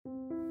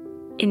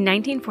In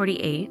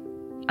 1948,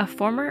 a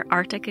former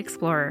Arctic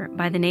explorer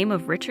by the name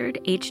of Richard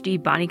H.G.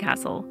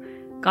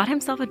 Bonnycastle got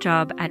himself a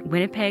job at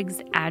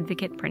Winnipeg's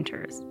Advocate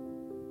Printers.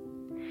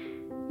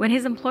 When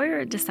his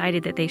employer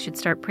decided that they should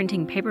start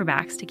printing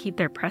paperbacks to keep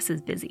their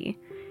presses busy,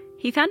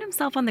 he found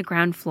himself on the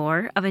ground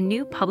floor of a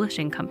new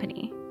publishing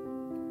company.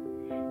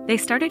 They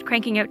started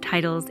cranking out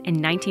titles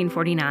in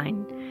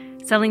 1949,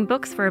 selling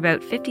books for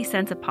about 50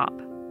 cents a pop,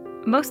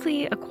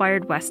 mostly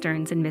acquired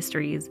westerns and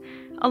mysteries,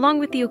 along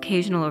with the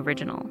occasional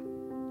original.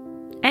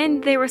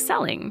 And they were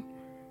selling,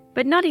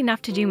 but not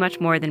enough to do much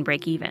more than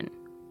break even.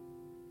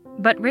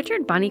 But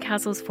Richard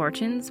Bonnycastle's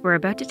fortunes were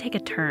about to take a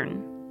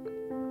turn.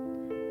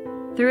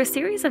 Through a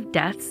series of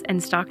deaths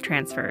and stock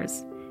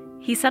transfers,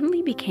 he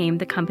suddenly became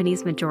the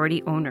company's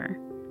majority owner.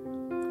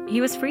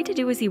 He was free to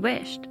do as he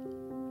wished,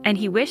 and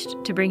he wished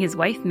to bring his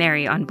wife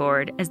Mary on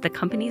board as the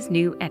company's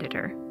new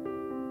editor.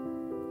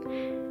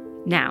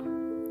 Now,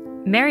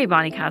 Mary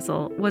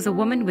Bonnycastle was a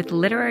woman with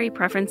literary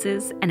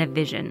preferences and a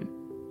vision.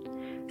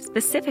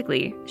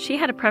 Specifically, she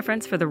had a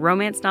preference for the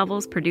romance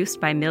novels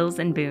produced by Mills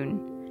and Boon.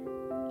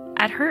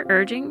 At her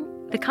urging,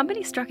 the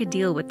company struck a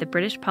deal with the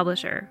British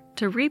publisher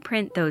to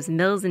reprint those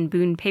Mills and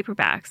Boon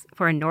paperbacks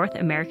for a North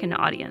American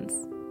audience.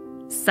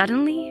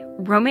 Suddenly,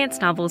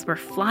 romance novels were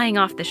flying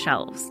off the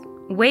shelves,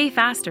 way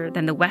faster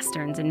than the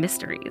westerns and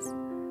mysteries.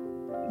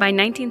 By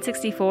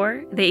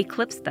 1964, they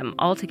eclipsed them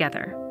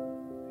altogether.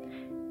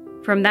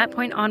 From that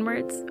point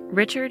onwards,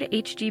 Richard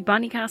H.G.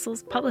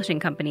 Bonnycastle's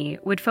publishing company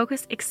would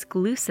focus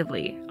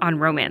exclusively on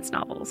romance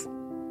novels.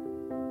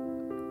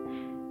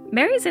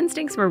 Mary's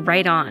instincts were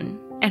right on,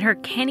 and her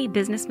canny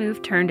business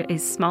move turned a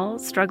small,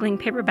 struggling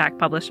paperback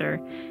publisher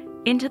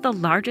into the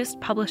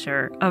largest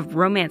publisher of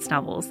romance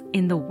novels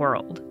in the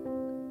world.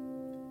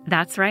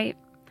 That's right.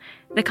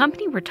 The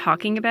company we're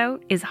talking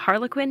about is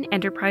Harlequin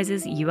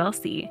Enterprises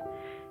ULC,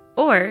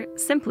 or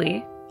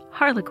simply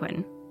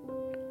Harlequin,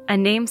 a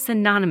name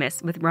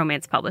synonymous with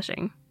romance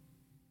publishing.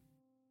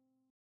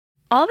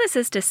 All this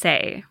is to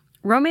say,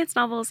 romance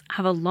novels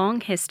have a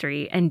long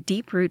history and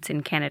deep roots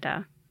in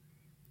Canada.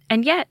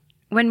 And yet,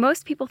 when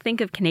most people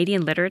think of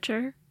Canadian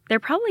literature,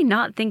 they're probably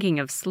not thinking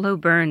of slow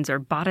burns or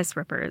bodice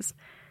rippers.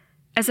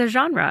 As a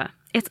genre,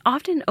 it's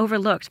often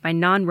overlooked by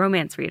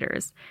non-romance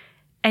readers,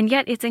 and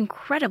yet it's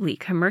incredibly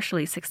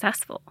commercially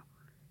successful.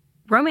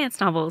 Romance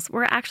novels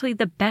were actually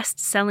the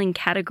best-selling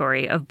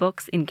category of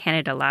books in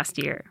Canada last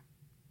year.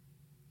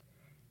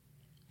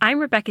 I'm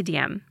Rebecca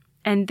Diem,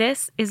 and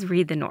this is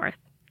Read the North,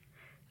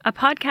 a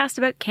podcast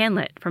about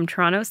CanLit from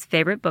Toronto's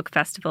favorite book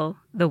festival,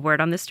 The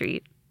Word on the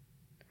Street.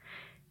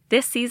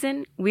 This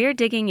season, we're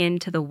digging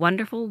into the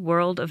wonderful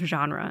world of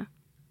genre.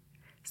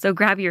 So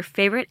grab your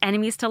favorite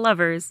enemies to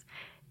lovers,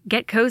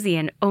 get cozy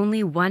in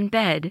only one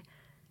bed,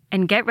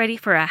 and get ready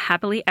for a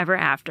happily ever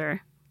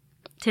after.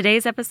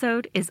 Today's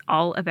episode is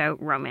all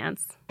about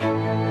romance.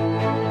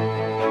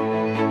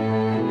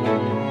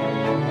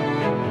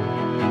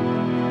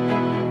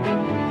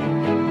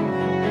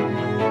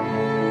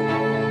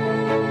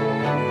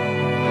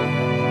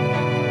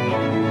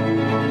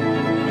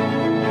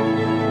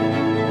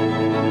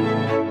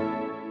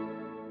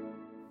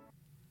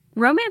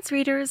 Romance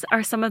readers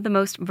are some of the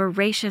most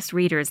voracious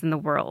readers in the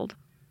world.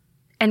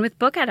 And with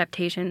book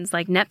adaptations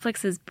like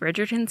Netflix's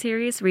Bridgerton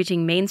series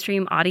reaching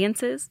mainstream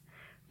audiences,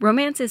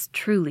 romance is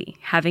truly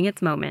having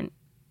its moment.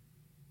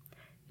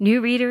 New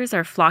readers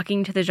are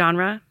flocking to the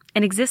genre,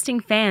 and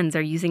existing fans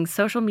are using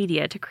social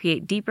media to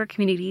create deeper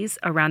communities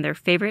around their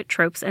favorite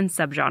tropes and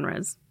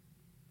subgenres.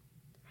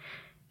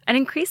 An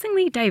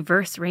increasingly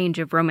diverse range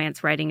of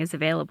romance writing is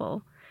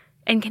available,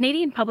 and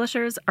Canadian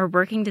publishers are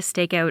working to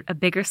stake out a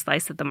bigger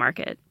slice of the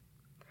market.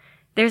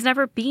 There's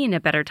never been a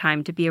better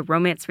time to be a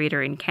romance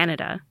reader in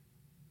Canada.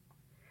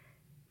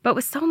 But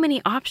with so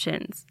many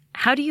options,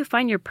 how do you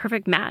find your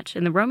perfect match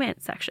in the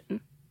romance section?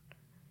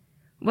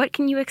 What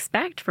can you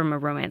expect from a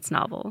romance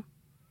novel?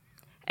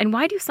 And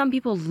why do some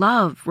people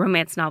love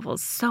romance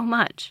novels so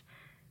much,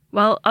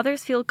 while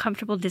others feel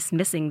comfortable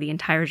dismissing the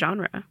entire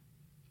genre?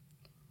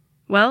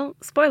 Well,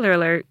 spoiler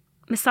alert,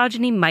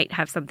 misogyny might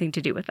have something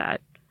to do with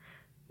that.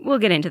 We'll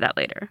get into that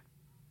later.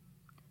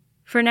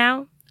 For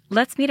now,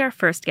 let's meet our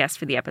first guest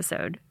for the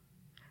episode.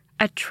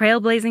 A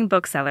trailblazing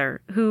bookseller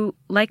who,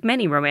 like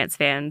many romance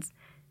fans,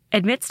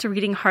 admits to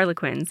reading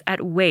Harlequins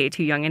at way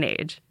too young an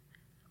age.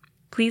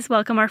 Please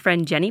welcome our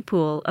friend Jenny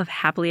Poole of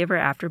Happily Ever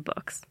After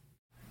Books.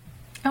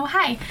 Oh,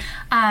 hi.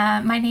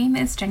 My name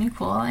is Jenny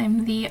Poole.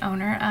 I'm the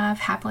owner of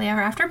Happily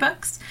Ever After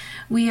Books.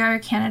 We are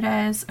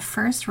Canada's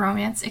first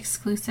romance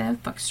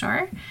exclusive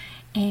bookstore,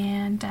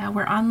 and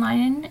we're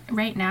online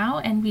right now,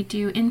 and we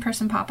do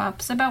in-person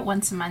pop-ups about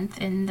once a month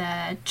in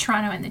the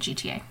Toronto and the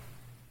GTA.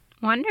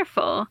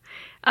 Wonderful.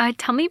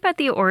 Tell me about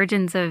the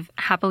origins of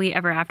Happily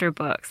Ever After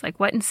Books. Like,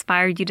 what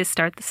inspired you to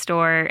start the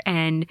store,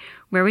 and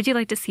where would you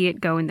like to see it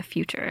go in the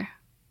future?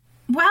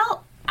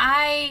 Well,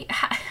 I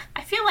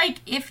feel like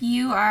if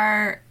you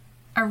are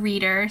a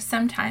reader,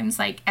 sometimes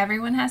like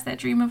everyone has that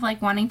dream of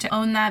like wanting to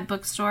own that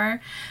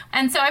bookstore.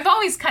 And so I've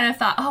always kind of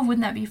thought, oh,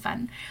 wouldn't that be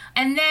fun?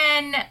 And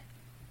then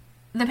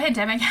the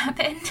pandemic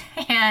happened,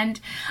 and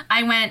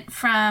I went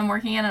from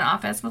working in an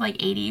office with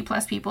like 80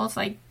 plus people to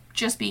like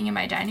just being in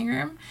my dining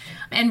room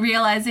and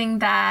realizing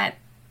that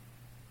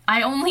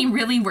I only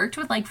really worked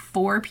with like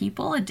 4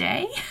 people a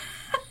day.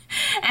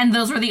 And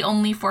those were the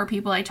only 4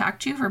 people I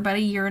talked to for about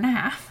a year and a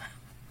half.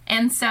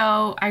 And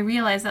so I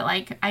realized that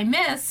like I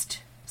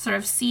missed sort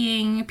of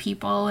seeing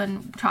people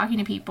and talking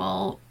to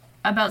people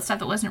about stuff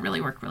that wasn't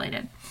really work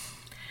related.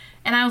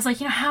 And I was like,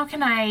 how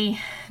can I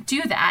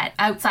do that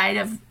outside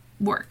of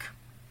work?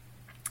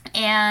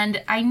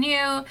 And I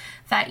knew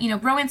that,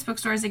 romance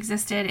bookstores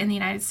existed in the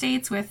United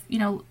States with,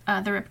 The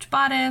Ripped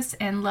Bodice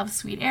and Love's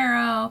Sweet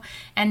Arrow,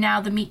 and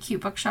now the Meet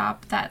Cute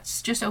Bookshop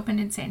that's just opened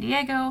in San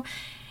Diego.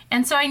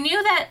 And so I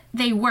knew that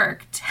they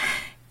worked,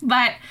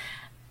 but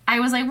I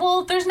was like,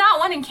 well, there's not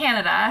one in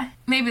Canada.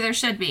 Maybe there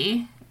should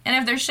be. And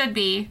if there should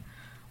be,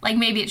 like,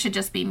 maybe it should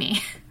just be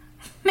me.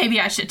 Maybe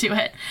I should do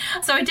it.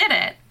 So I did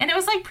it. And it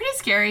was, like, pretty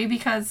scary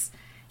because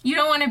you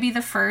don't want to be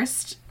the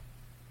first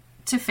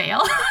to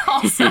fail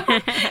also,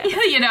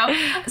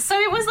 So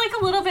it was, like,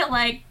 a little bit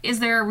like, is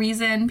there a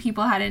reason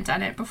people hadn't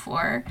done it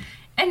before?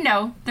 And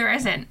no, there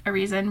isn't a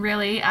reason,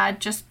 really.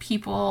 Just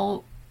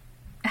people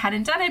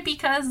hadn't done it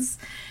because...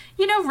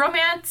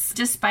 romance,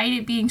 despite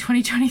it being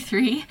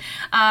 2023,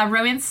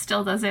 romance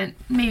still doesn't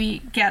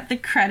maybe get the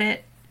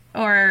credit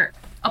or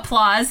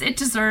applause it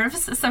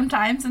deserves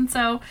sometimes. And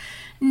so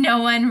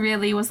no one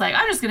really was like,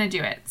 I'm just going to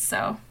do it.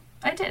 So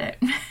I did it.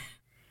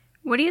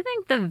 What do you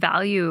think the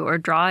value or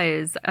draw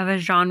is of a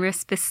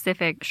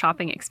genre-specific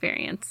shopping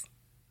experience?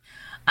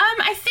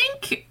 I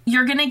think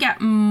you're going to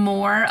get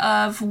more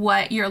of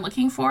what you're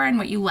looking for and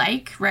what you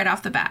like right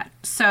off the bat.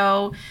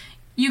 So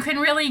you can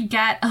really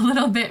get a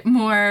little bit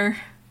more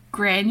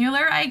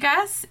granular, I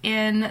guess,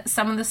 in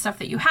some of the stuff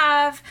that you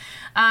have.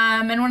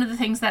 And one of the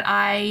things that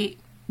I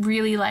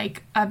really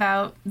like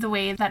about the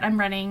way that I'm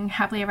running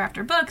Happily Ever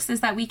After Books is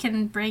that we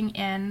can bring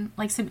in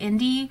like some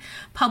indie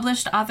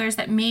published authors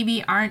that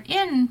maybe aren't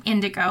in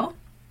Indigo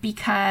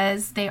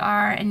because they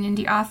are an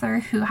indie author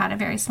who had a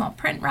very small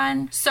print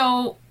run.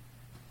 So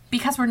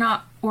because we're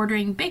not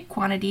ordering big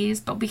quantities,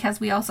 but because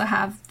we also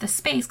have the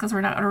space, because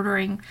we're not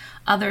ordering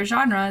other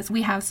genres,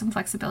 we have some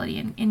flexibility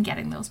in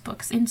getting those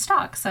books in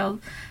stock. So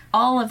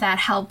all of that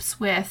helps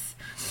with,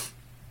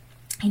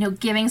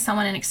 giving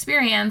someone an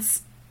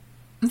experience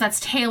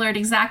that's tailored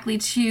exactly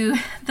to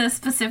the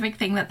specific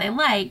thing that they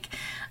like.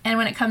 And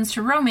when it comes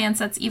to romance,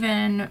 that's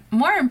even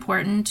more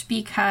important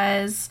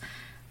because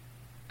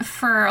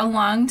for a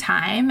long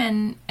time,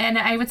 and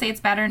I would say it's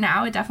better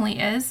now, it definitely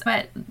is,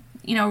 but,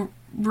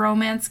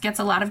 romance gets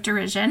a lot of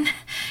derision.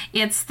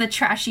 It's the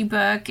trashy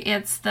book.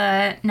 It's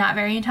the not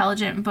very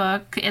intelligent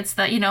book. It's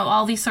the,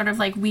 all these sort of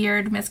like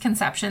weird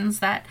misconceptions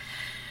that,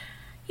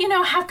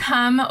 have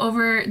come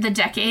over the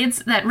decades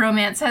that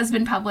romance has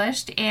been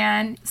published.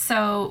 And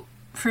so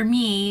for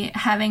me,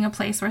 having a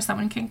place where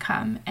someone can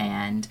come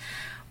and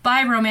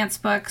buy romance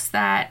books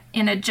that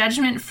in a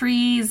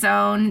judgment-free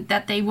zone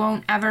that they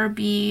won't ever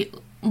be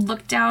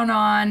looked down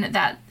on,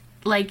 that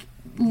like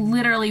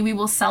literally we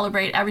will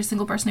celebrate every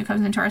single person who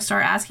comes into our store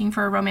asking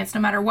for a romance,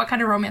 no matter what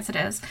kind of romance it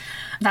is.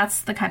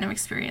 That's the kind of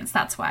experience.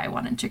 That's why I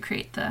wanted to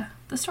create the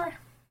store.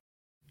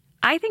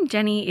 I think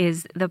Jenny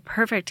is the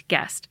perfect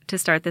guest to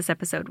start this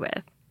episode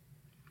with.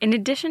 In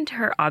addition to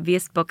her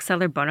obvious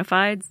bookseller bona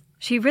fides,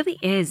 she really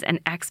is an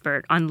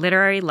expert on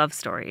literary love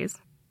stories.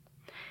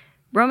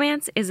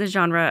 Romance is a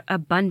genre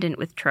abundant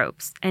with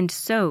tropes and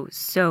so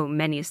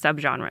many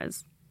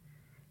subgenres.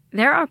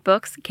 There are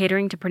books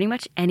catering to pretty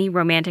much any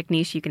romantic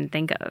niche you can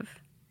think of.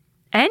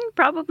 And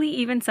probably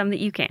even some that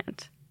you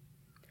can't.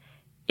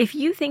 If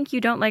you think you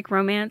don't like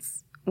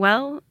romance,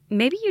 well,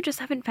 maybe you just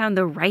haven't found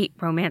the right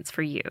romance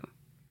for you.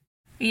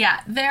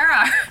 Yeah, there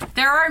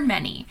are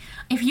many.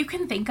 If you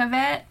can think of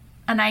it,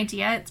 an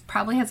idea, it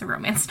probably has a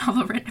romance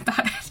novel written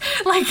about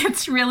it. Like,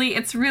 it's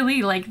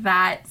really like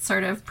that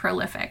sort of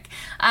prolific.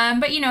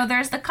 But,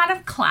 there's the kind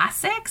of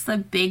classics, the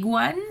big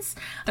ones.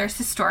 There's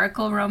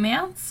historical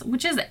romance,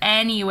 which is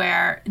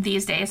anywhere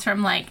these days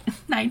from, like,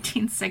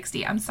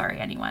 1960. I'm sorry,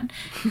 anyone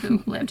who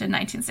lived in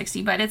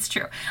 1960, but it's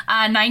true.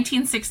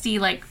 1960,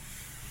 like,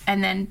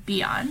 and then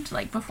beyond,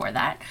 like, before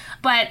that.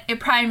 But it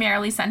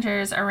primarily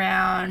centers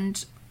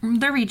around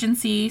the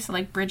Regency, so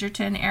like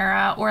Bridgerton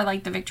era or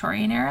like the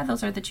Victorian era.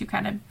 Those are the two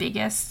kind of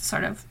biggest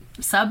sort of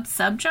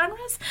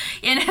subgenres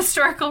in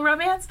historical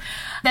romance.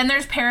 Then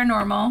there's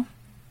paranormal,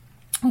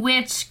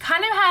 which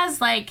kind of has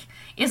like,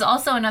 is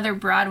also another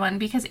broad one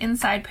because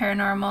inside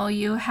paranormal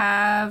you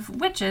have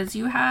witches,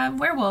 you have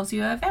werewolves,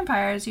 you have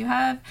vampires, you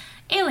have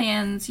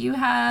aliens, you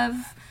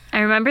have... I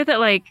remember that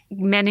like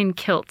Men in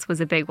Kilts was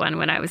a big one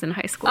when I was in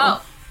high school.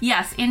 Oh,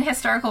 yes, in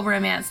historical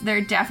romance,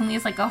 there definitely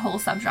is like a whole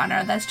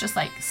subgenre that's just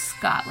like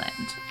Scotland.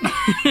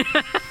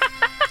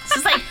 It's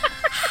just like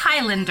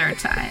Highlander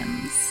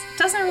times.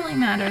 Doesn't really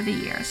matter the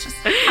year, it's just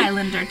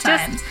Highlander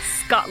times.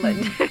 Just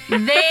Scotland.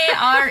 They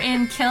are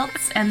in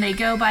kilts and they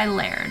go by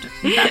Laird.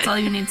 That's all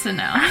you need to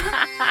know.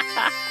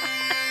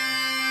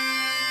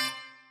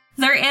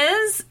 There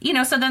is,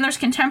 so then there's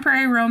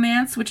contemporary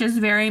romance, which is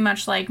very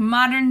much like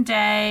modern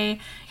day.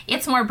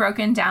 It's more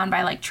broken down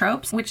by like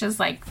tropes, which is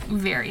like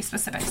very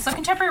specific. So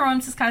contemporary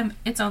romance is kind of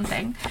its own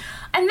thing.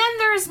 And then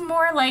there's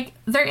more like,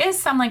 there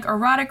is some like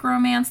erotic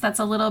romance that's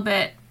a little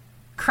bit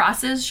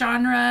crosses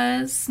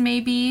genres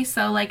maybe.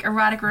 So like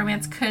erotic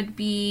romance could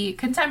be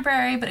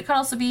contemporary, but it could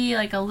also be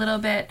like a little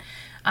bit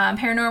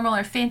paranormal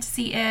or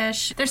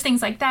fantasy-ish. There's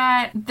things like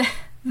that.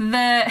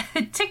 The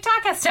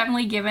TikTok has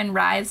definitely given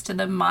rise to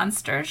the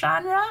monster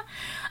genre,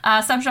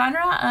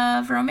 subgenre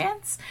of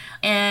romance.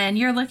 And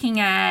you're looking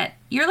at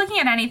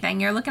anything.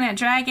 You're looking at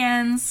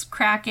dragons,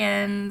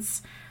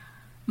 krakens,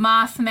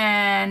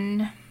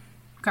 mothmen,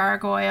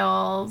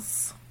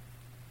 gargoyles.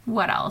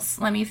 What else?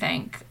 Let me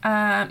think.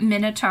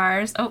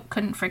 Minotaurs. Oh,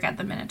 couldn't forget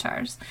the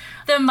Minotaurs.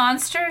 The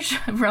monster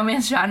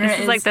romance genre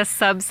is like the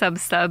sub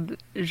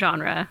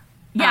genre.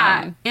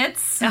 Yeah,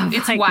 it's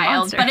like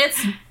wild, monster. but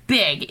it's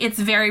big. It's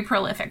very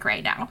prolific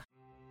right now.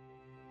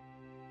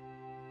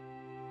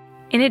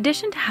 In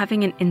addition to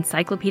having an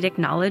encyclopedic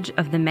knowledge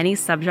of the many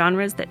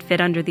subgenres that fit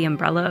under the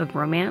umbrella of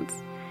romance,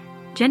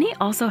 Jenny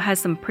also has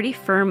some pretty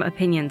firm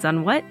opinions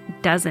on what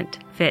doesn't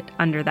fit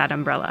under that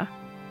umbrella.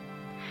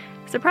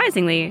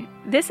 Surprisingly,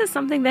 this is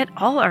something that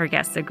all our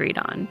guests agreed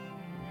on.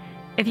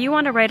 If you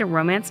want to write a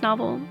romance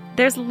novel,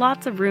 there's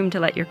lots of room to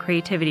let your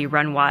creativity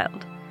run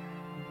wild.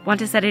 Want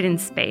to set it in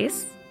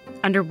space?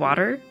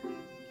 Underwater?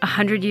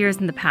 100 years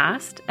in the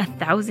past?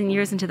 1,000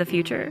 years into the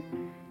future?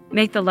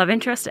 Make the love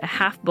interest a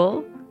half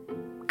bull?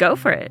 Go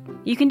for it.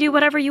 You can do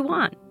whatever you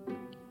want,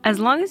 as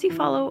long as you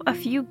follow a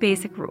few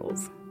basic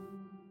rules.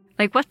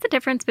 Like, what's the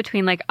difference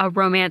between like a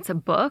romance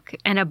book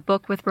and a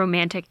book with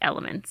romantic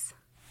elements?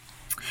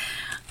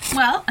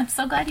 Well, I'm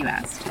so glad you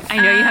asked. I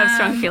know you have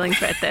strong feelings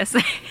about this.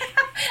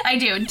 I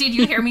do. Did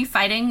you hear me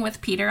fighting with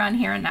Peter on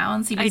Here and Now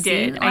on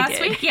CBC last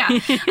week? Yeah.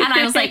 And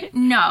I was like,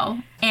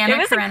 no, Anna Karenina. It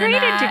was a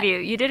great interview.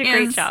 You did a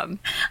great job.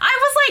 I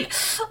was like,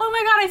 oh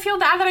my God, I feel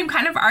bad that I'm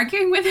kind of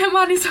arguing with him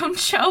on his own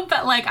show.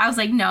 But like, I was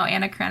like, no,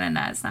 Anna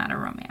Karenina is not a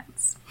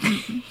romance.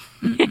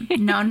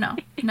 No.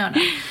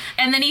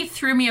 And then he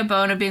threw me a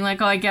bone of being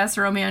like, oh, I guess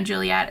Romeo and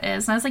Juliet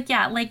is. And I was like,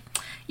 yeah, like,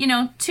 you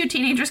know, two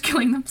teenagers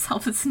killing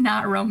themselves is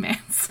not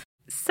romance.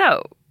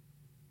 So,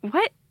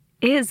 what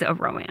is a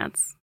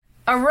romance?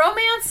 A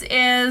romance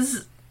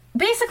is,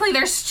 basically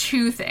there's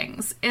two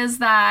things, is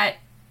that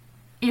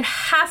it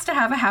has to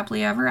have a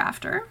happily ever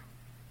after.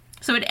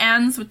 So it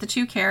ends with the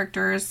two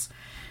characters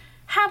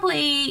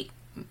happily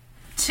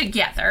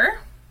together.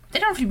 They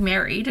don't have to be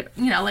married,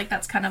 you know, like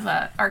that's kind of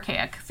a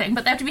archaic thing,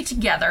 but they have to be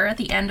together at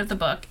the end of the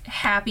book,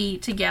 happy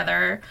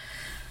together.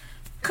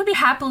 Could be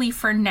happily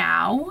for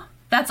now.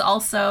 That's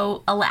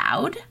also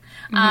allowed.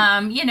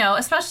 Mm-hmm. You know,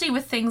 especially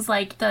with things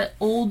like the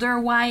older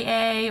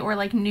YA or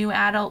like new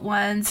adult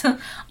ones.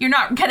 You're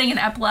not getting an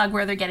epilogue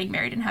where they're getting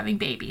married and having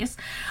babies.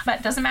 But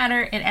it doesn't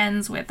matter. It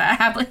ends with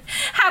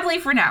happily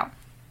for now.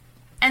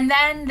 And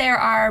then there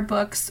are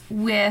books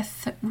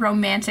with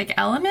romantic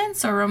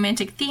elements or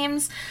romantic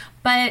themes,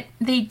 but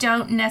they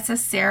don't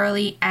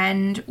necessarily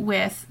end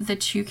with the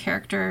two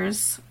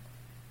characters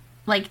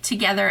like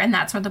together and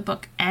that's where the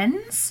book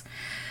ends.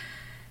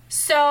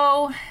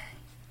 So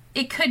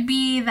it could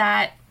be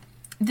that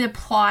the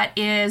plot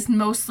is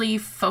mostly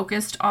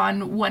focused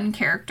on one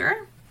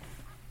character,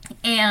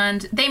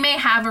 and they may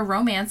have a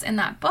romance in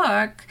that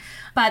book,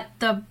 but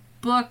the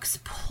book's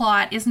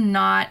plot is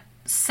not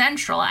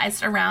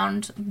centralized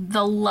around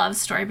the love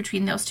story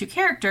between those two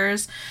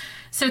characters,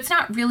 so it's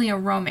not really a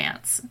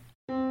romance.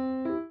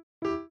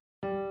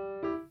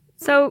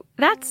 So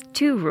that's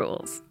two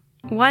rules.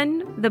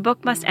 1, the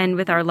book must end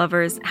with our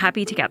lovers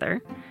happy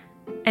together.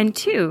 And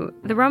 2,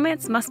 the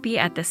romance must be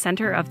at the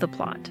center of the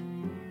plot.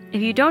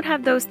 If you don't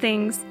have those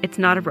things, it's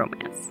not a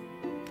romance.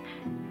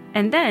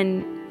 And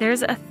then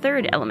there's a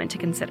third element to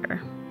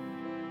consider.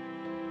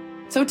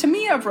 So to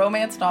me, a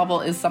romance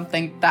novel is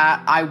something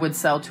that I would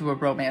sell to a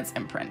romance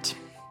imprint.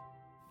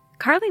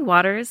 Carly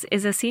Waters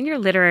is a senior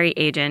literary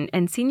agent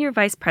and senior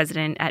vice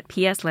president at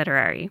PS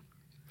Literary.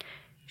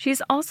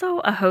 She's also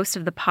a host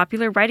of the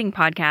popular writing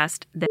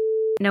podcast, The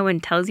No One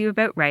Tells You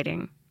About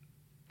Writing.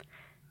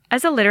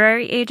 As a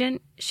literary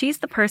agent, she's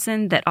the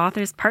person that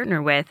authors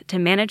partner with to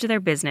manage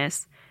their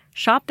business,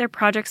 shop their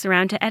projects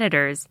around to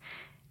editors,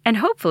 and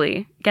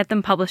hopefully get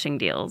them publishing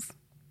deals.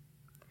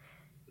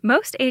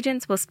 Most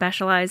agents will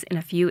specialize in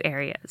a few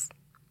areas.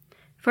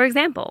 For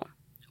example,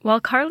 while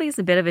Carly's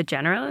a bit of a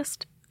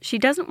generalist, she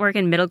doesn't work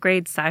in middle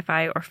grade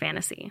sci-fi or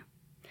fantasy.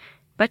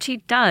 But she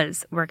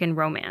does work in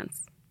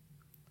romance.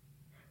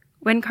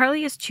 When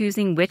Carly is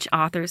choosing which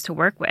authors to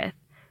work with,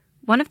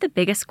 one of the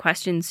biggest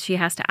questions she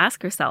has to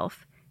ask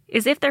herself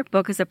is if their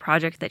book is a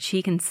project that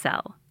she can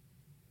sell.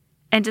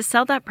 And to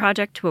sell that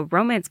project to a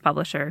romance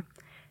publisher,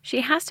 she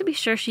has to be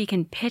sure she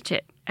can pitch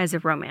it as a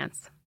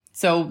romance.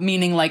 So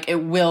meaning like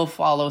it will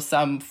follow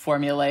some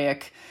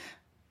formulaic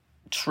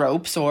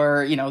tropes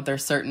or, you know,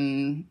 there's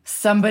certain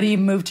somebody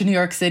moved to New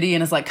York City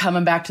and is like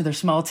coming back to their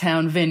small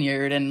town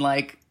vineyard and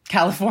like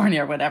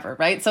California or whatever,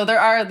 right? So there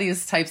are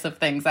these types of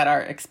things that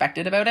are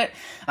expected about it.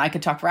 I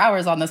could talk for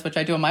hours on this, which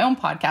I do on my own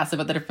podcast,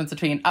 about the difference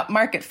between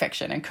upmarket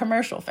fiction and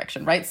commercial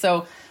fiction, right?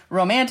 So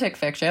romantic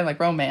fiction, like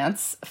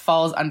romance,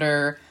 falls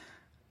under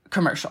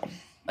commercial.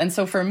 And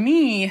so for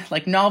me,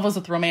 like novels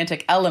with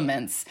romantic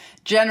elements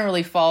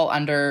generally fall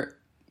under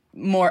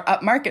more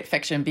upmarket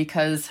fiction,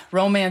 because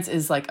romance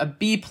is like a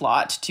B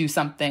plot to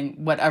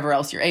something, whatever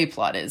else your A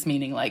plot is,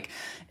 meaning like,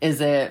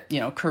 is it,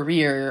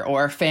 career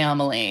or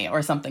family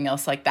or something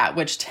else like that,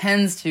 which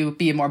tends to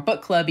be more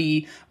book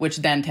clubby, which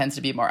then tends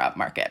to be more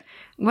upmarket.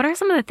 What are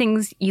some of the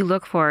things you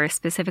look for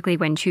specifically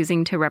when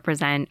choosing to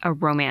represent a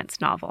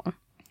romance novel?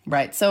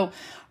 Right. So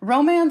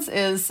romance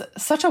is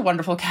such a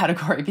wonderful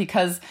category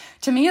because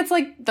to me, it's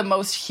like the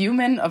most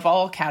human of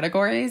all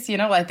categories.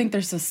 I think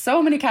there's just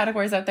so many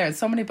categories out there and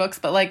so many books,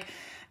 but like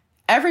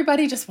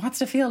everybody just wants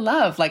to feel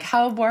love. Like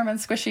how warm and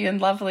squishy and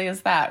lovely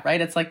is that,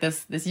 right? It's like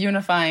this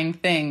unifying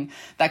thing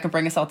that can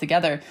bring us all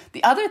together.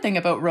 The other thing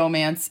about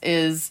romance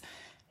is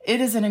it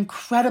is an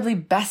incredibly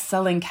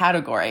best-selling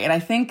category. And I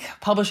think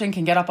publishing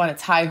can get up on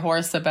its high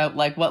horse about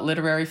like what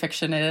literary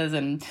fiction is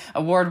and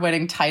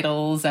award-winning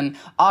titles. And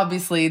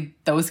obviously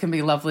those can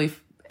be lovely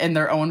in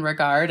their own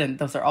regard. And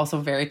those are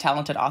also very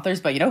talented authors.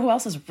 But who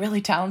else is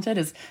really talented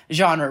is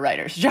genre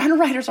writers. Genre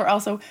writers are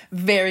also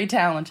very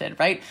talented,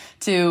 right?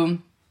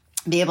 To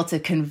be able to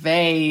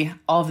convey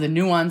all of the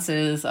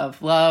nuances of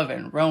love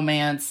and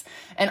romance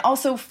and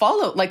also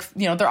follow,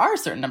 there are a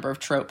certain number of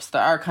tropes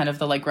that are kind of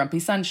the like grumpy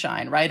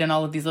sunshine, right? And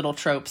all of these little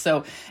tropes.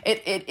 So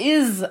it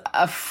is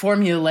a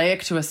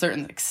formulaic to a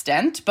certain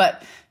extent,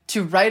 but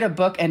to write a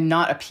book and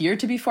not appear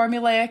to be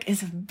formulaic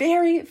is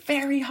very,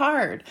 very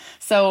hard.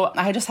 So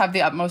I just have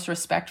the utmost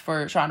respect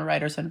for genre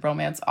writers and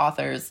romance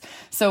authors.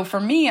 So for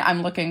me,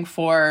 I'm looking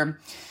for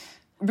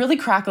really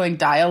crackling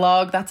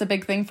dialogue. That's a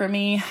big thing for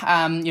me.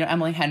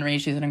 Emily Henry,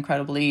 she's an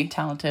incredibly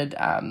talented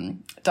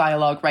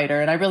dialogue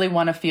writer. And I really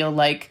want to feel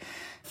like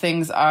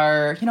things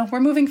are, we're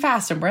moving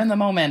fast and we're in the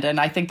moment. And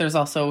I think there's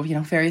also,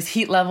 various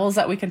heat levels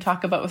that we can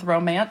talk about with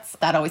romance.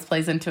 That always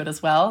plays into it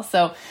as well.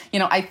 So,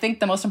 I think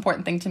the most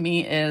important thing to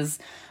me is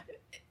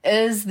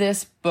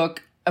this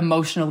book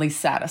emotionally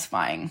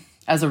satisfying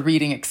as a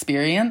reading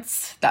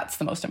experience? That's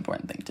the most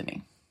important thing to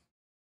me.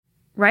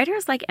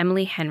 Writers like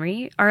Emily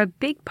Henry are a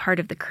big part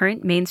of the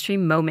current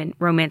mainstream moment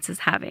romance is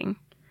having.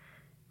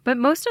 But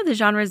most of the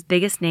genre's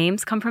biggest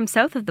names come from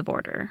south of the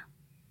border.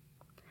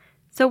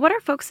 So what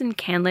are folks in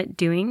CanLit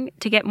doing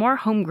to get more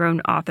homegrown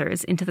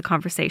authors into the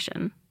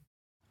conversation?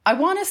 I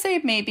want to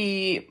say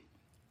maybe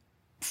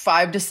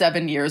 5 to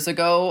 7 years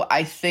ago,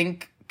 I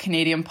think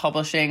Canadian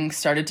publishing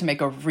started to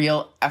make a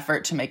real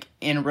effort to make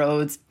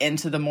inroads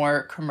into the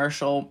more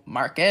commercial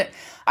market.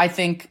 I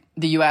think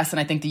the US and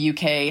I think the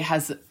UK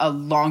has a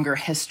longer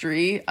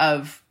history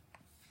of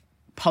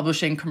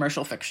publishing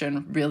commercial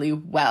fiction really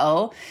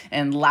well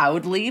and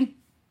loudly.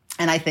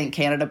 And I think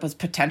Canada was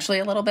potentially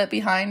a little bit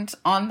behind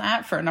on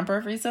that for a number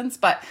of reasons.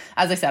 But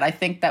as I said, I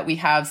think that we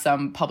have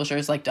some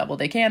publishers like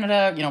Doubleday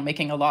Canada,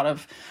 making a lot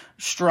of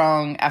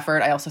strong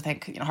effort. I also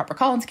think,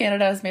 HarperCollins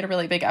Canada has made a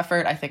really big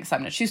effort. I think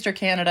Simon & Schuster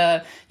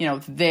Canada,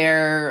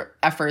 their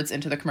efforts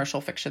into the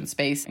commercial fiction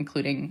space,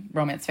 including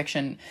romance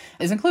fiction,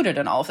 is included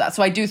in all of that.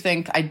 So I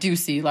do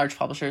see large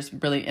publishers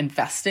really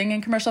investing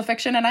in commercial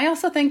fiction. And I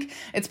also think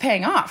it's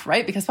paying off,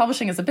 right? Because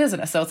publishing is a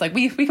business. So it's like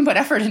we can put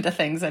effort into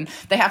things and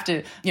they have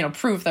to,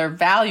 prove their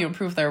value and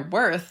prove their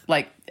worth,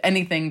 like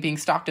anything being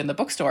stocked in the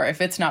bookstore. If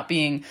it's not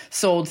being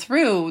sold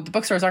through, the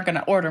bookstores aren't going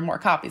to order more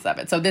copies of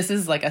it. So this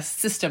is like a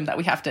system that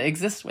we have to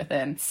exist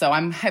within. So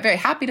I'm very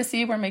happy to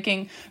see we're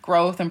making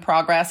growth and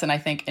progress. And I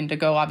think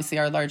Indigo, obviously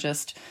our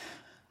largest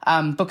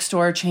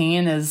bookstore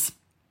chain, is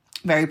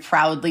very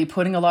proudly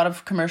putting a lot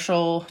of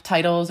commercial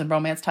titles and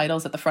romance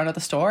titles at the front of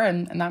the store.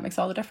 And that makes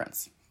all the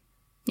difference.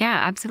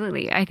 Yeah,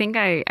 absolutely. I think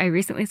I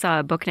recently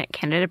saw a BookNet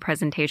Canada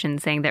presentation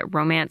saying that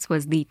romance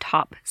was the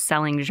top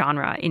selling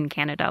genre in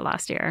Canada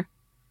last year.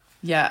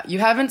 Yeah, you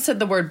haven't said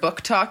the word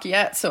book talk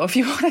yet, so if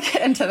you want to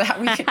get into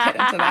that, we can get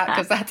into that,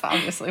 because that's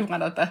obviously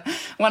one of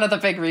the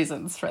big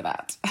reasons for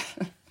that.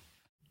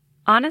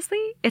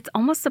 Honestly, it's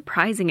almost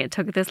surprising it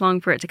took this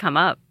long for it to come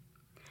up.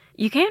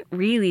 You can't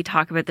really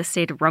talk about the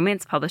state of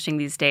romance publishing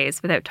these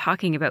days without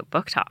talking about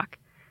book talk.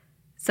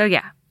 So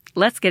yeah,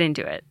 let's get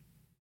into it.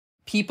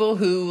 People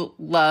who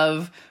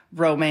love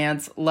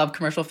romance, love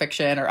commercial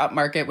fiction or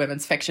upmarket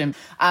women's fiction,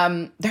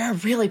 they're a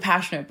really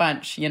passionate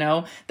bunch,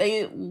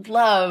 They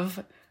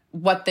love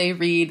what they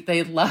read.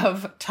 They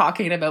love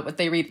talking about what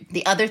they read.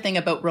 The other thing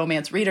about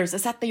romance readers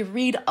is that they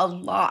read a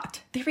lot.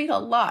 They read a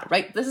lot,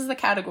 right? This is the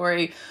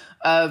category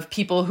of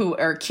people who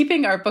are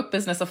keeping our book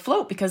business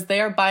afloat because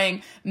they are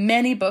buying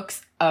many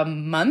books a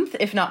month,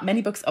 if not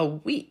many books a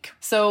week.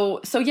 So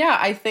yeah,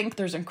 I think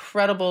there's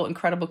incredible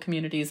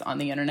communities on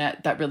the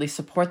internet that really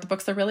support the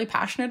books they're really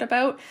passionate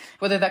about,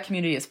 whether that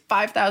community is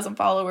 5,000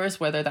 followers,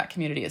 whether that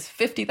community is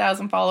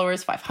 50,000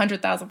 followers,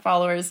 500,000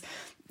 followers.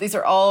 These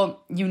are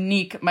all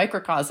unique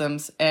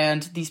microcosms,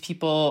 and these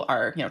people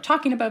are,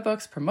 talking about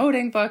books,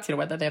 promoting books,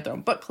 whether they have their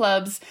own book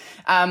clubs.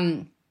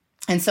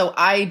 And so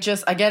I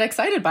get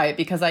excited by it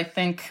because I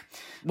think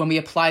when we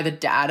apply the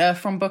data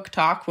from Book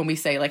Talk, when we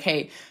say like,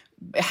 hey,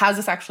 has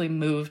this actually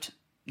moved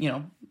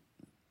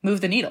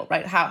the needle,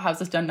 right? How's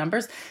this done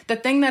numbers? The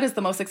thing that is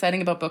the most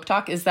exciting about Book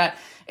Talk is that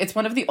it's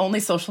one of the only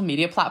social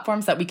media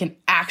platforms that we can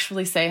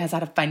actually say has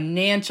had a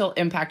financial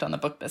impact on the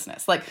book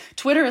business. Like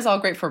Twitter is all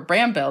great for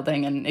brand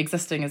building and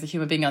existing as a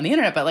human being on the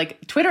internet, but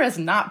like Twitter has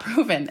not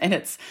proven in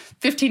its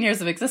 15 years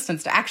of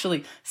existence to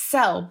actually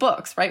sell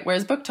books, right?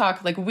 Whereas Book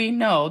Talk, like we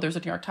know, there's a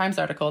New York Times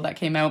article that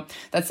came out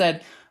that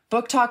said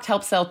Book Talk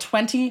helped sell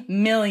 20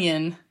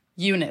 million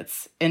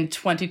units in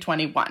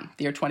 2021,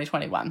 the year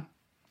 2021.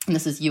 And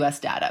this is US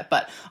data,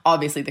 but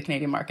obviously the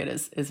Canadian market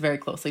is very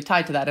closely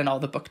tied to that, and all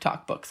the Book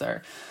Talk books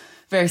are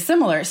very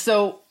similar.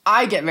 So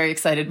I get very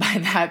excited by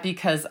that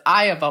because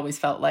I have always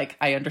felt like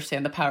I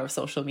understand the power of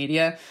social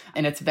media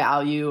and its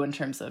value in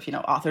terms of,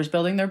 authors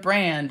building their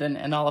brand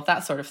and all of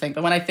that sort of thing.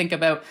 But when I think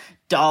about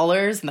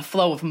dollars and the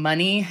flow of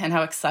money and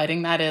how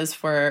exciting that is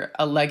for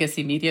a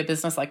legacy media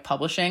business like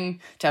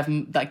publishing to have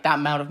like that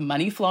amount of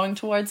money flowing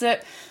towards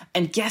it,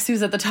 and guess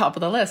who's at the top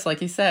of the list?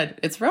 Like you said,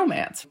 it's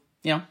romance,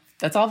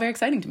 That's all very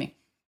exciting to me.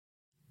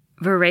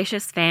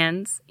 Voracious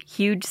fans,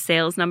 huge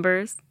sales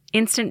numbers,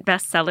 instant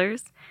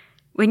bestsellers.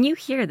 When you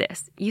hear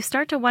this, you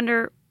start to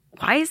wonder,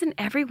 why isn't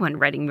everyone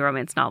writing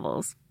romance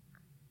novels?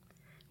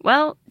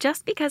 Well,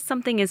 just because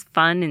something is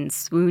fun and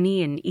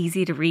swoony and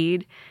easy to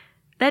read,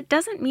 that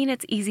doesn't mean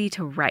it's easy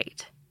to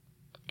write.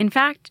 In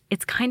fact,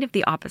 it's kind of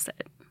the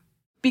opposite.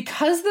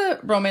 Because the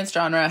romance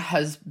genre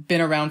has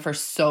been around for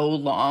so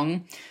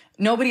long,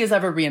 nobody is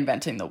ever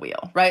reinventing the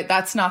wheel, right?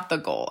 That's not the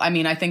goal. I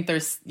mean, I think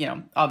there's,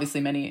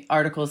 obviously many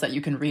articles that you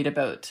can read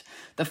about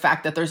the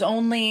fact that there's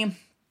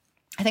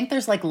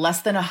like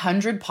less than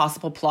 100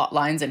 possible plot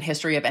lines in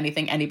history of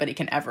anything anybody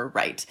can ever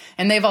write.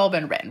 And they've all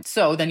been written.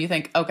 So then you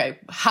think, okay,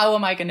 how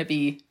am I going to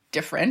be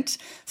different?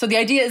 So the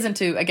idea isn't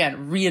to,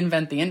 again,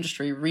 reinvent the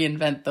industry,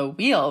 reinvent the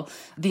wheel.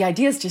 The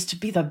idea is just to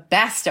be the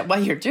best at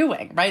what you're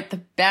doing, right? The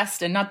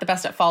best, and not the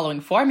best at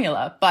following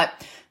formula, but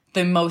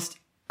the most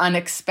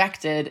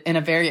unexpected in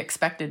a very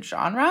expected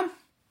genre.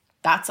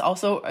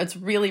 It's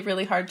really,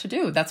 really hard to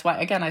do. That's why,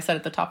 again, I said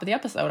at the top of the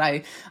episode,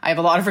 I have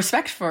a lot of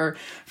respect for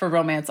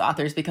romance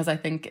authors because I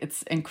think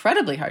it's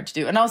incredibly hard to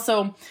do. And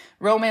also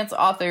romance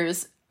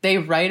authors, they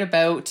write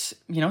about,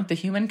 the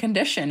human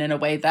condition in a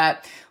way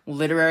that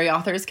literary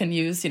authors can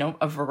use,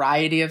 a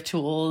variety of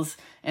tools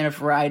and a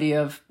variety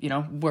of,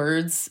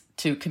 words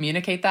to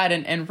communicate that.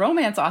 And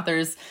romance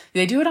authors,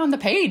 they do it on the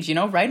page,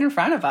 right in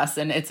front of us.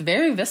 And it's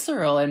very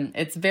visceral and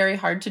it's very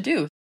hard to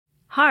do.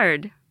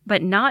 Hard,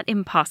 but not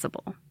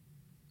impossible.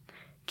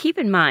 Keep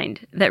in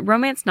mind that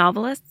romance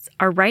novelists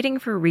are writing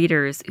for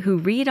readers who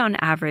read on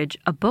average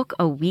a book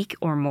a week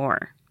or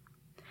more.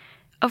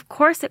 Of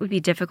course, it would be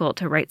difficult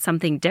to write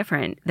something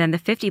different than the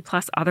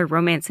 50-plus other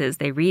romances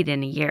they read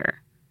in a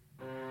year.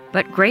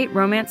 But great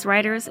romance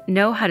writers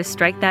know how to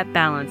strike that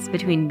balance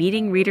between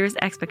meeting readers'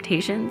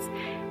 expectations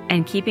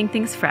and keeping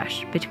things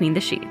fresh between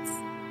the sheets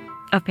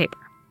of paper.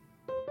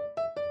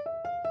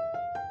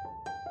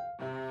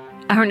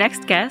 Our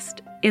next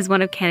guest is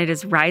one of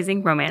Canada's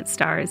rising romance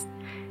stars,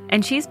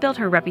 and she's built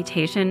her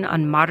reputation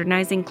on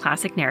modernizing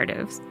classic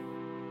narratives.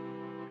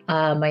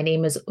 My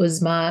name is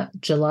Uzma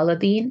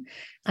Jalaluddin.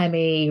 I'm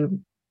a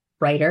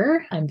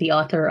writer. I'm the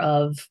author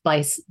of,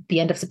 by the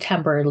end of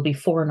September, it'll be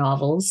 4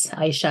 novels.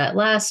 Aisha at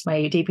Last,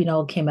 my debut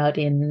novel, came out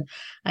in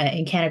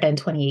Canada in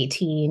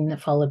 2018,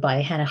 followed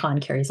by Hannah Khan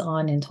Carries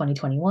On in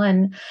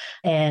 2021.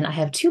 And I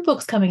have 2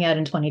 books coming out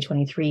in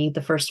 2023.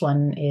 The first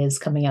one is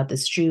coming out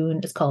this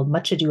June. It's called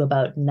Much Ado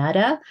About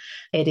Nada.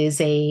 It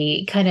is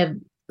a kind of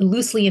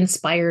loosely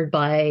inspired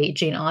by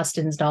Jane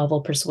Austen's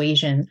novel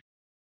Persuasion.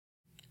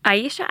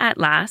 Aisha at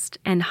Last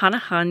and Hannah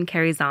Khan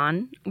Carries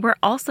On were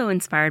also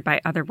inspired by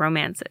other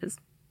romances.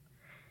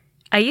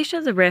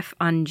 Aisha's a riff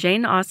on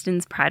Jane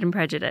Austen's Pride and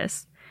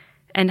Prejudice,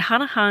 and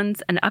Hannah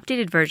Khan's an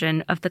updated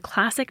version of the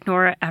classic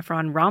Nora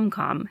Ephron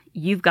rom-com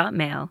You've Got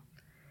Mail,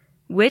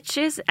 which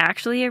is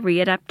actually a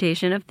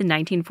readaptation of the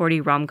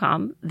 1940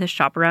 rom-com The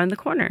Shop Around the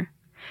Corner,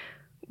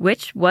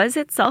 which was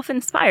itself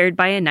inspired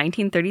by a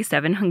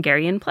 1937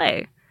 Hungarian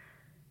play.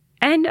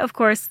 And, of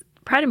course,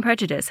 Pride and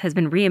Prejudice has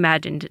been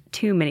reimagined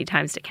too many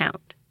times to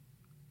count.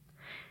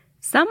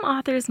 Some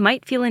authors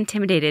might feel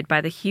intimidated by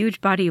the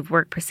huge body of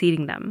work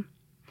preceding them,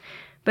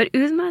 but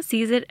Uzma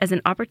sees it as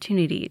an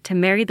opportunity to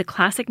marry the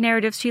classic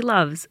narratives she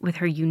loves with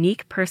her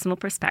unique personal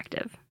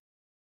perspective.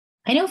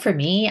 I know for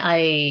me,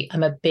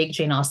 I'm a big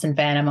Jane Austen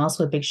fan. I'm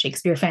also a big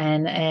Shakespeare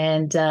fan.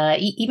 And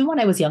even when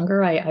I was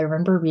younger, I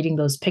remember reading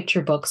those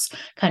picture books,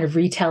 kind of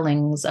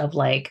retellings of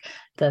like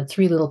the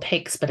Three Little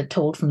Pigs, but it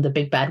told from the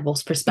Big Bad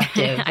Wolf's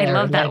perspective. I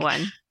love that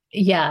one.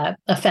 Yeah,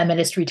 a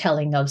feminist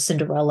retelling of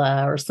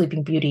Cinderella or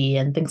Sleeping Beauty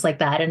and things like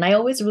that. And I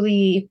always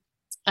really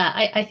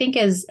I think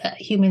as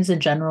humans in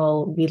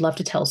general, we love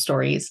to tell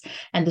stories,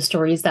 and the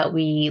stories that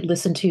we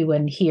listen to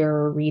and hear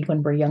or read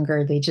when we're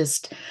younger, they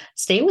just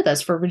stay with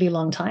us for a really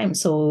long time.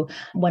 So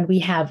when we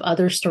have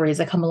other stories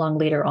that come along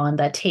later on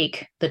that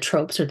take the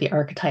tropes or the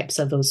archetypes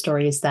of those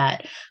stories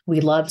that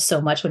we loved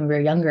so much when we were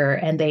younger,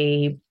 and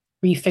they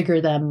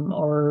refigure them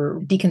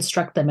or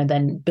deconstruct them and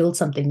then build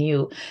something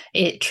new,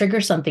 it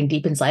triggers something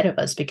deep inside of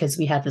us because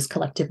we have this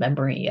collective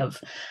memory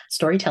of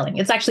storytelling.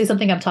 It's actually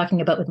something I'm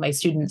talking about with my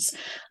students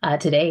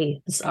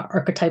today, this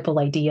archetypal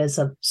ideas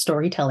of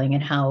storytelling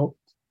and how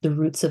the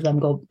roots of them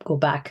go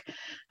back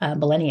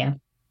millennia.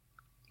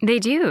 They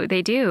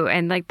do.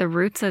 And like the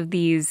roots of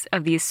these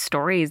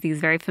stories, these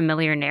very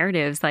familiar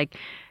narratives, like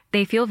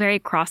they feel very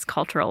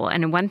cross-cultural.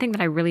 And one thing that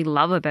I really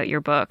love about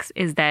your books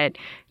is that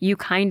you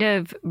kind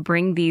of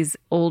bring these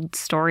old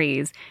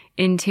stories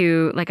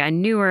into like a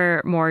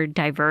newer, more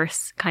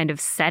diverse kind of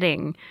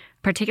setting,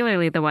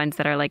 particularly the ones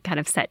that are like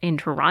kind of set in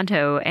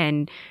Toronto.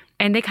 And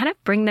they kind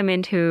of bring them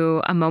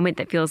into a moment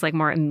that feels like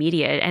more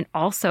immediate and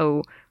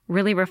also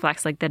really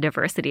reflects like the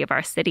diversity of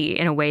our city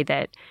in a way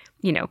that,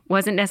 you know,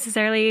 wasn't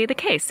necessarily the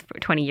case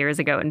 20 years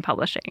ago in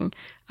publishing.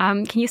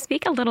 Can you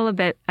speak a little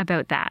bit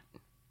about that?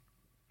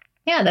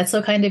 Yeah, that's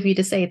so kind of you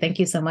to say. Thank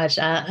you so much.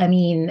 I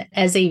mean,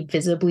 as a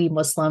visibly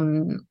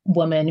Muslim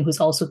woman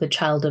who's also the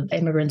child of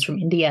immigrants from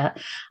India,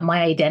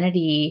 my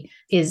identity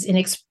is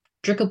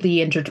inextricably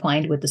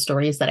intertwined with the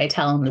stories that I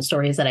tell and the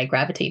stories that I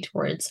gravitate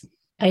towards.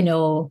 I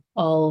know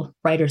all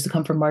writers who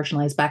come from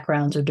marginalized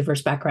backgrounds or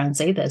diverse backgrounds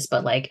say this,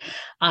 but like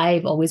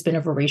I've always been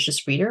a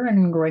voracious reader,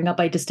 and growing up,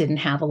 I just didn't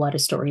have a lot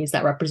of stories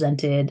that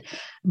represented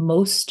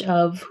most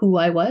of who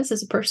I was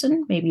as a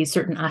person, maybe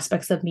certain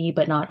aspects of me,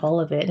 but not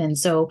all of it. And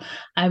so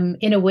I'm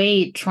in a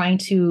way trying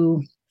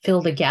to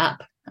fill the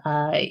gap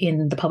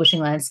in the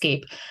publishing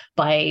landscape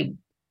by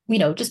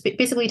just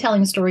basically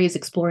telling stories,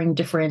 exploring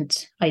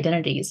different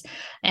identities.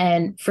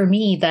 And for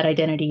me, that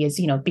identity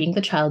is, being the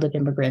child of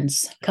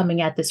immigrants,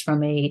 coming at this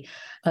from a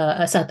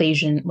South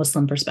Asian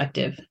Muslim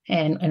perspective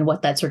and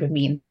what that sort of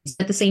means.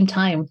 At the same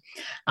time,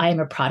 I am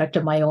a product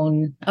of my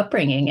own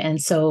upbringing.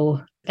 And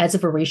so as a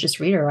voracious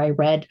reader, I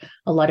read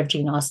a lot of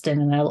Jane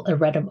Austen, and I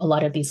read a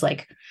lot of these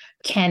like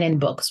canon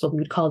books, what we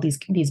would call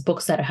these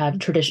books that have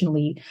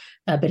traditionally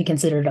been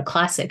considered a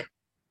classic.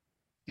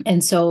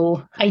 And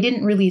so I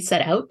didn't really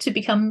set out to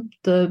become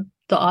the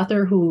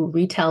author who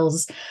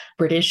retells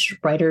British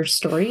writers'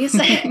 stories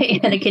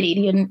in a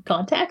Canadian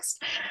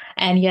context.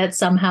 And yet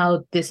somehow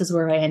this is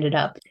where I ended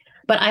up.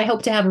 But I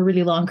hope to have a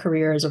really long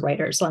career as a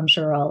writer, so I'm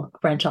sure I'll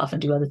branch off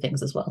and do other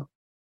things as well.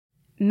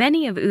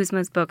 Many of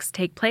Uzma's books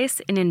take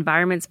place in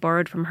environments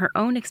borrowed from her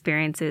own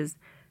experiences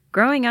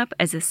growing up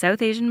as a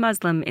South Asian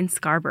Muslim in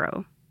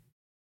Scarborough.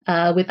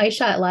 With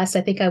Aisha at Last,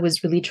 I think I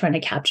was really trying to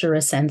capture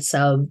a sense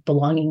of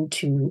belonging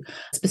to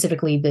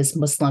specifically this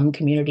Muslim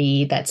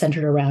community that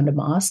centered around a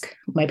mosque.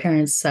 My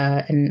parents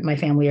and my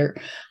family are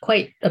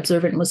quite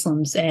observant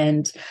Muslims,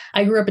 and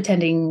I grew up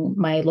attending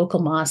my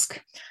local mosque,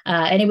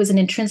 and it was an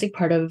intrinsic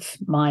part of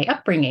my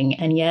upbringing.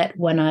 And yet,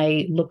 when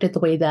I looked at the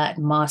way that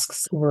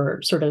mosques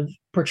were sort of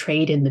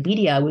portrayed in the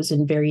media, was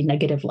in very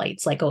negative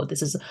lights, like, oh,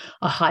 this is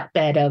a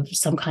hotbed of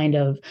some kind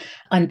of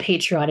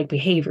unpatriotic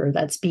behavior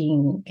that's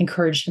being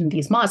encouraged in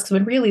these mosques,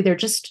 when really they're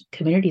just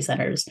community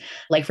centers.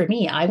 Like for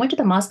me, I went to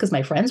the mosque because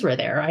my friends were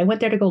there. I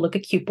went there to go look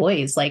at cute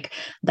boys. Like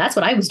that's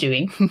what I was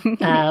doing.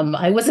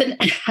 I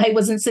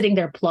wasn't sitting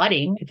there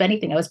plotting. If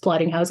anything, I was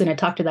plotting how I was going to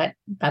talk to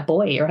that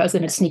boy, or I was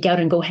going to sneak out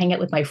and go hang out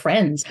with my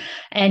friends.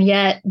 And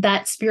yet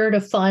that spirit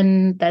of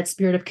fun, that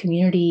spirit of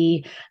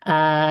community,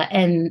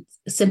 and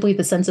simply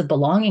the sense of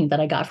belonging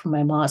that I got from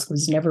my mosque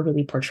was never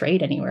really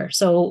portrayed anywhere.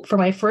 So for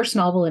my first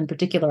novel in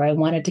particular, I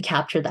wanted to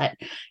capture that,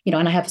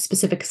 and I have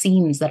specific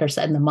scenes that are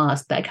set in the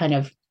mosque that kind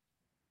of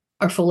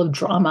are full of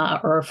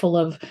drama or full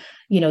of,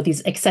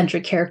 these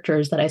eccentric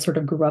characters that I sort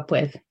of grew up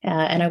with.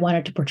 And I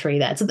wanted to portray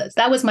that. So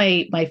that was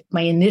my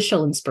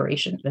initial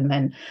inspiration. And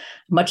then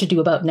Much Ado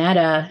About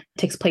Nada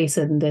takes place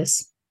in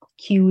this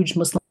huge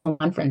Muslim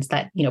conference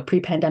that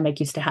pre-pandemic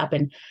used to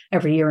happen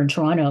every year in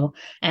Toronto,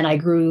 and I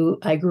grew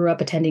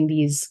up attending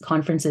these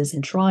conferences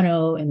in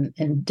Toronto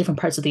and different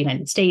parts of the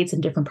United States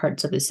and different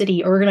parts of the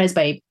city, organized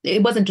by,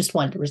 it wasn't just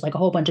one, there was like a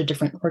whole bunch of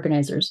different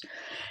organizers.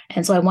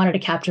 And so I wanted to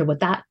capture what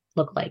that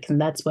looked like, and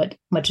that's what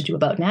Much Ado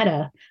About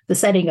Nada, the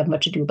setting of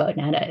Much Ado About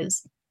Nada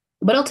is.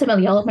 But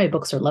ultimately, all of my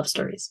books are love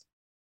stories.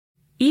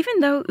 Even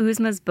though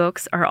Uzma's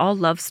books are all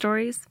love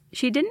stories,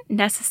 she didn't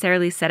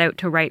necessarily set out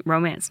to write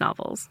romance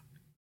novels.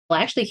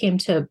 I actually came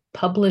to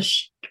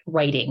published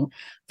writing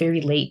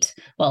very late.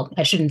 Well,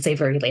 I shouldn't say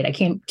very late. I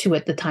came to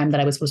it the time that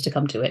I was supposed to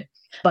come to it.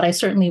 But I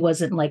certainly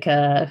wasn't like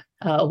a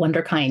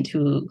wonderkind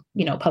who,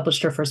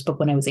 published her first book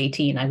when I was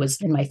 18. I was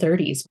in my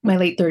 30s, my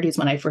late 30s,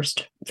 when I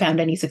first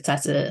found any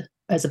success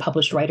as a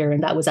published writer.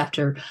 And that was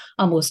after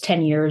almost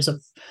 10 years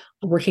of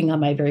working on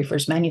my very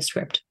first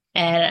manuscript.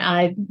 And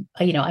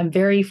I'm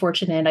very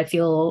fortunate. I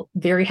feel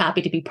very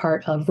happy to be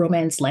part of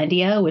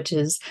Romancelandia, which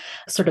is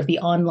sort of the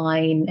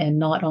online and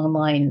not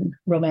online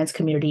romance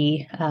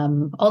community.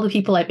 All the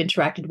people I've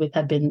interacted with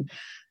have been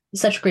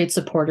such great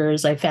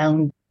supporters. I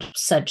found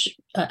such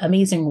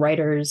amazing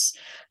writers,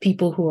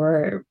 people who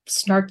are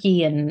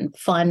snarky and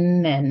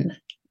fun and,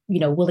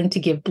 willing to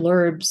give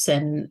blurbs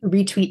and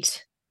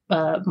retweet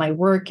my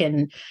work.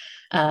 And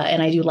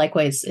I do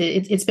likewise.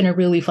 It's been a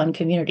really fun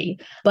community.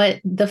 But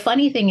the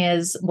funny thing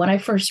is, when I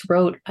first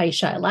wrote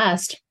Aisha at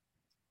Last,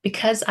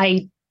 because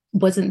I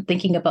wasn't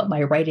thinking about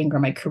my writing or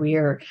my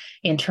career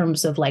in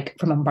terms of like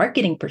from a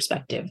marketing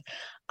perspective,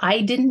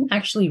 I didn't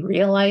actually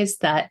realize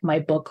that my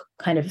book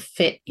kind of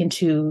fit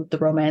into the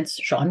romance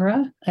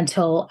genre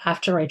until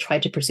after I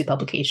tried to pursue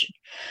publication.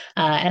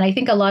 And I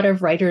think a lot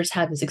of writers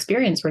have this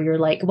experience where you're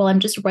like, well, I'm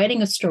just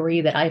writing a story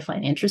that I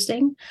find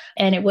interesting.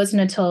 And it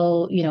wasn't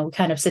until,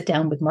 kind of sit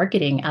down with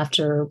marketing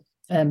after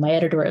my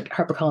editor at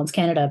HarperCollins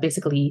Canada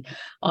basically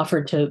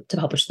offered to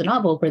publish the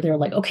novel, where they're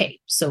like, okay,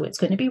 so it's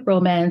going to be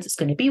romance, it's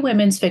going to be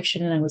women's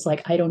fiction. And I was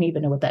like, I don't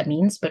even know what that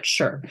means, but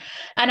sure.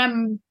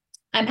 And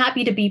I'm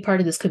happy to be part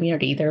of this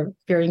community. They're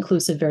very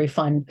inclusive, very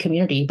fun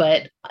community.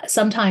 But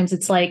sometimes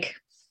it's like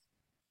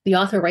the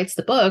author writes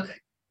the book,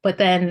 but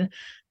then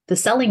the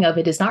selling of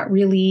it is not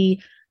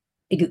really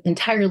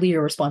entirely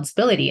your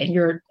responsibility.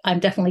 And I'm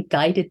definitely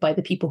guided by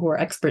the people who are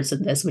experts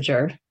in this, which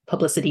are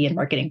publicity and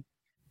marketing.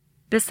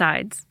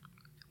 Besides,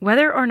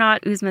 whether or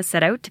not Uzma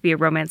set out to be a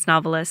romance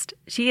novelist,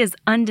 she is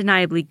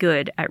undeniably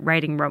good at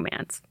writing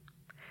romance.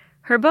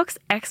 Her books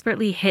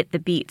expertly hit the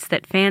beats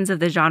that fans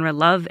of the genre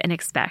love and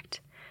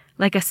expect,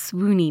 like a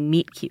swoony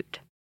meet-cute.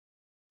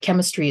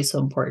 Chemistry is so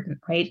important,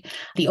 right?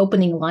 The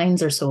opening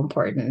lines are so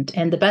important.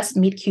 And the best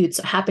meet-cutes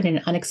happen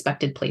in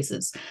unexpected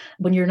places.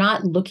 When you're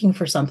not looking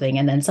for something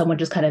and then someone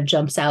just kind of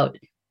jumps out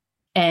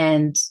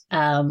and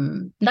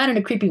not in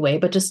a creepy way,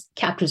 but just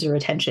captures your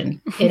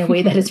attention in a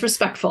way that is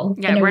respectful.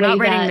 Yeah, we're not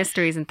writing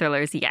mysteries and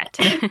thrillers yet.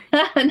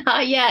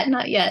 Not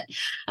yet.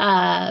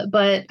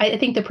 But I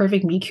think the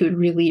perfect meet-cute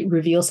really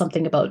reveals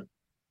something about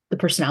the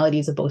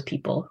personalities of both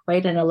people,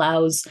 right? And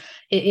allows,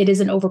 it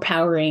isn't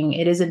overpowering.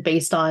 It isn't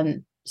based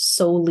on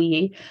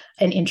solely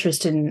an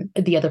interest in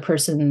the other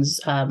person's,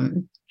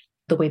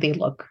 the way they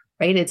look,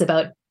 right? It's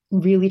about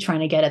really trying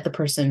to get at the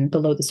person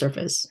below the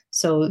surface.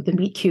 So the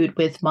meet cute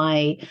with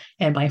my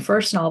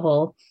first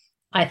novel,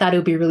 I thought it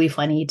would be really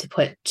funny to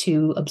put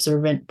two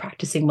observant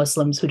practicing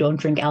Muslims who don't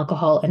drink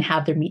alcohol and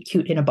have their meet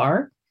cute in a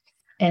bar.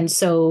 And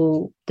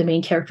so the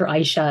main character,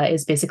 Aisha,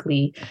 is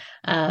basically,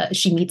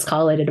 she meets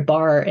Khalid at a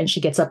bar and she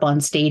gets up on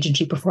stage and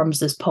she performs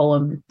this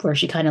poem where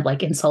she kind of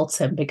like insults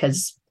him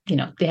because,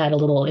 they had a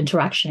little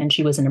interaction and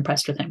she wasn't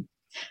impressed with him.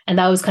 And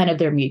that was kind of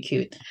their meet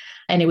cute.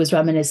 And it was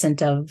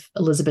reminiscent of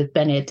Elizabeth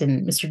Bennet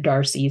and Mr.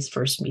 Darcy's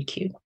first meet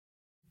cute.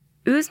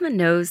 Uzma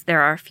knows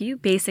there are a few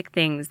basic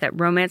things that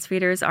romance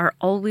readers are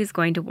always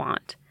going to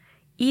want,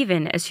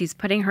 even as she's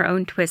putting her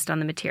own twist on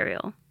the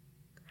material.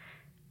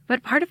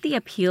 But part of the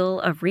appeal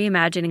of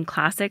reimagining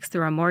classics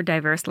through a more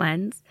diverse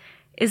lens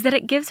is that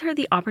it gives her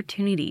the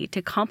opportunity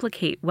to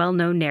complicate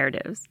well-known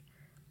narratives.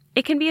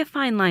 It can be a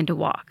fine line to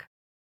walk.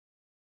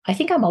 I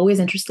think I'm always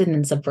interested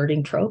in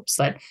subverting tropes,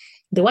 but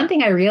the one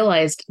thing I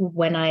realized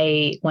when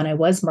I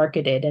was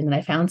marketed and then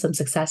I found some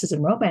success as a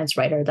romance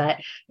writer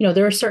that,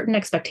 there are certain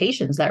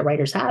expectations that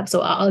writers have.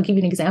 So I'll give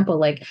you an example,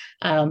 like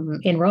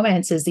in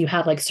romances, you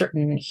have like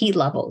certain heat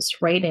levels,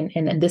 right?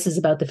 And this is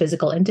about the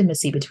physical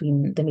intimacy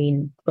between the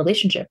main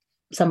relationship.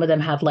 Some of them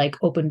have like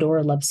open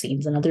door love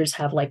scenes and others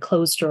have like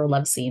closed door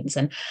love scenes.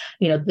 And,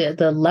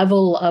 the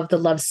level of the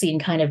love scene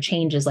kind of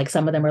changes. Like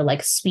some of them are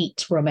like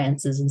sweet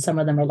romances and some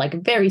of them are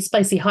like very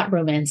spicy, hot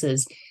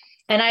romances.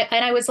 And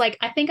I was like,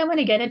 I think I'm going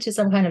to get into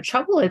some kind of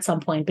trouble at some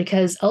point,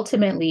 because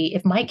ultimately,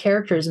 if my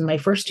characters in my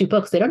first two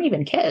books, they don't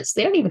even kiss,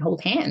 they don't even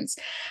hold hands,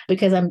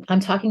 because I'm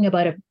talking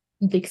about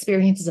the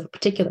experiences of a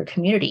particular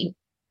community,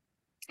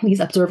 these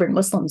observant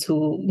Muslims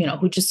who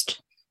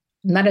just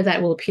none of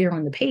that will appear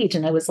on the page.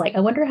 And I was like, I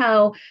wonder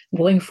how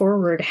going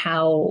forward,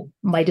 how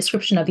my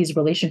description of these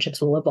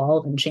relationships will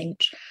evolve and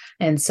change.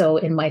 And so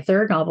in my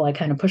third novel, I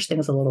kind of push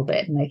things a little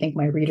bit. And I think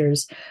my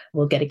readers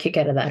will get a kick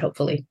out of that,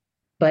 hopefully.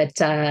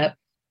 But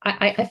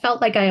I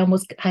felt like I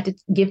almost had to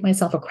give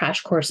myself a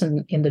crash course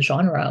in the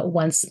genre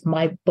once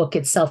my book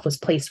itself was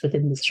placed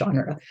within this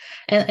genre.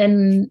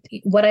 And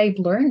what I've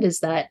learned is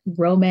that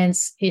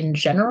romance in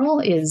general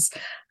is,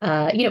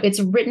 it's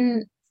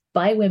written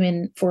by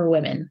women for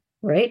women,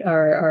 right?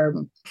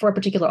 Or for a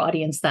particular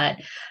audience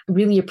that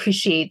really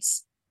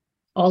appreciates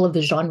all of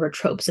the genre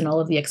tropes and all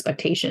of the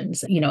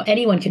expectations.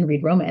 Anyone can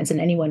read romance and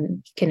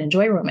anyone can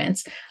enjoy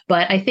romance.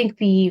 But I think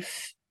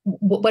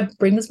what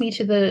brings me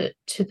to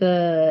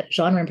the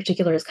genre in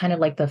particular is kind of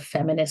like the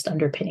feminist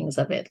underpinnings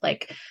of it.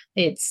 Like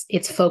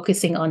it's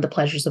focusing on the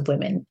pleasures of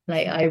women. And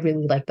I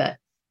really like that.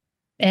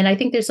 And I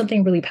think there's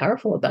something really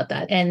powerful about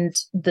that. And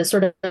the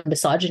sort of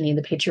misogyny and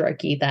the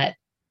patriarchy that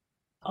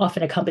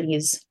often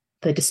accompanies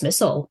the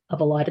dismissal of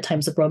a lot of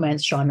times of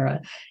romance genre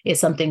is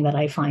something that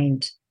I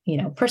find,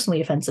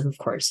 personally offensive, of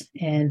course.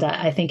 And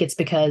I think it's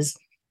because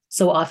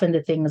so often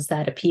the things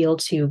that appeal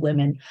to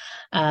women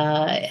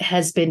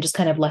has been just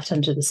kind of left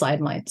onto the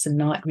sidelines and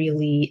not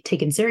really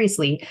taken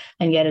seriously.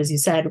 And yet, as you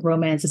said,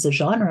 romance is a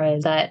genre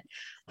that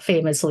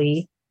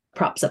famously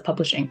props up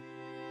publishing.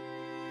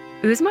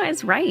 Uzma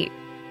is right.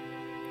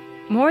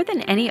 More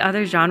than any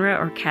other genre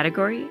or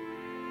category,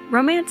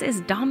 romance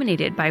is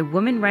dominated by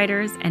women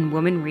writers and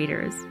women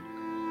readers.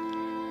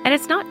 And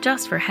it's not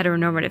just for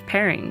heteronormative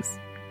pairings.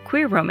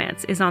 Queer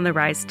romance is on the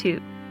rise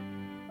too.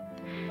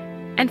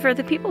 And for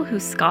the people who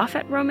scoff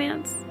at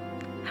romance,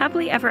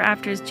 Happily Ever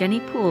After's Jenny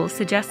Poole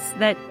suggests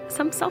that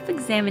some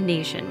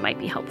self-examination might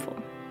be helpful.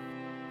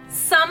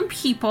 Some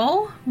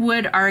people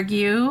would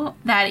argue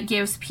that it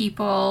gives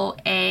people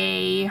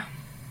a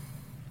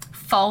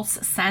false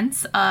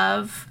sense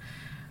of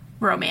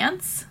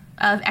romance,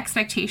 of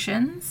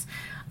expectations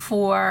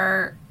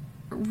for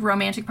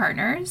romantic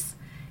partners.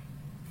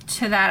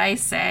 To that I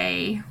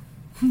say,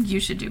 you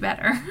should do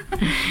better.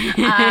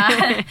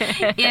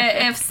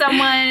 If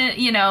someone,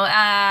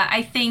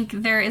 I think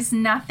there's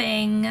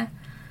nothing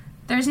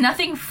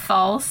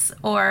false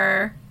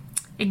or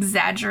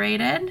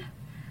exaggerated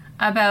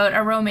about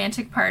a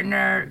romantic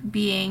partner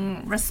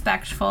being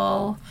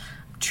respectful,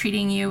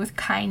 treating you with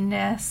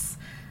kindness.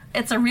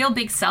 It's a real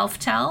big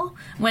self-tell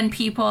when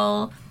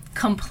people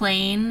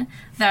complain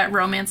that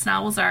romance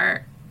novels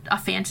are a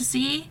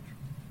fantasy.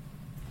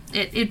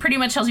 It pretty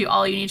much tells you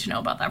all you need to know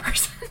about that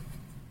person.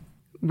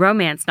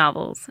 Romance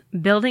novels,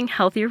 building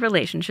healthier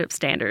relationship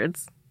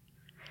standards.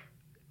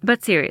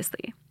 But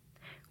seriously,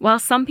 while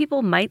some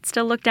people might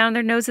still look down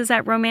their noses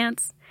at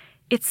romance,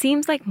 it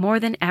seems like more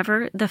than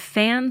ever, the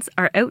fans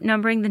are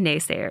outnumbering the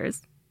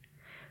naysayers.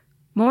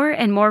 More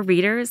and more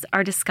readers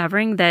are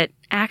discovering that,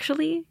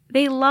 actually,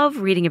 they love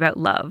reading about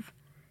love.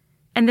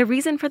 And the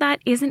reason for that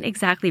isn't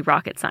exactly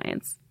rocket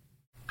science.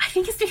 I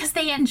think it's because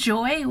they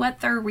enjoy what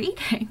they're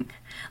reading.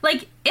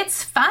 Like,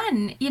 it's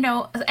fun, and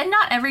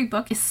not every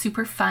book is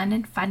super fun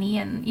and funny,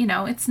 and,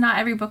 it's not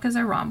every book is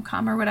a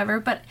rom-com or whatever,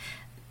 but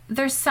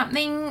there's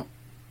something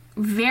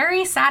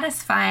very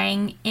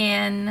satisfying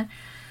in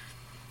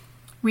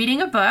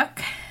reading a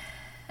book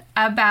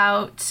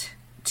about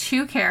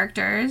two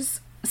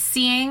characters,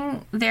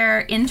 seeing their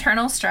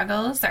internal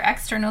struggles, their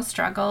external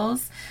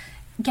struggles,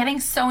 getting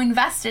so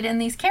invested in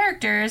these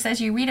characters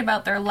as you read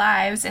about their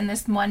lives in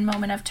this one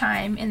moment of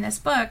time in this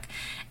book,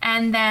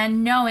 and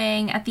then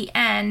knowing at the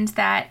end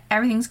that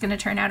everything's going to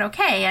turn out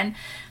okay. And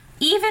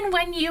even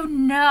when you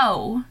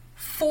know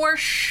for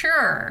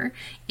sure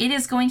it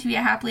is going to be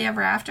a happily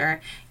ever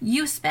after,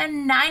 you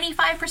spend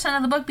 95%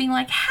 of the book being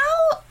like,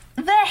 how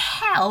the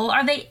hell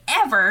are they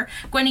ever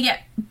going to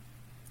get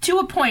to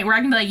a point where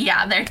I can be like,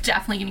 yeah, they're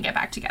definitely going to get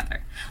back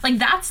together. Like,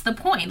 that's the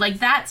point. Like,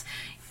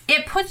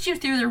 it puts you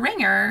through the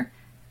ringer,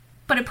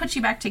 but it puts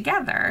you back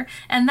together.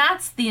 And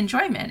that's the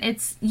enjoyment.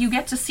 You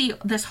get to see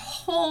this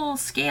whole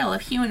scale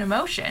of human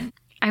emotion.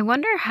 I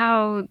wonder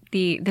how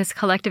this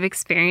collective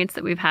experience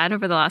that we've had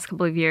over the last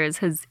couple of years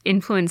has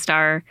influenced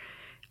our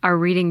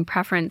reading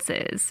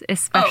preferences,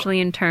 especially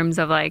in terms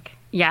of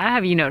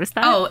have you noticed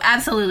that? Oh,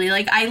 absolutely.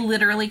 I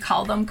literally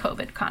call them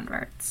COVID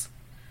converts.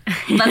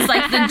 That's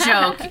the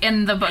joke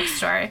in the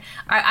bookstore.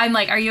 I'm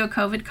like, are you a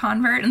COVID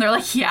convert? And they're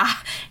like,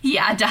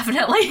 yeah,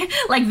 definitely.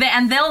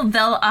 And they'll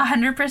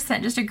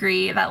 100% just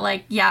agree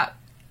that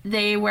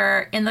they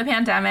were in the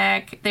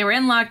pandemic, they were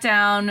in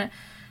lockdown,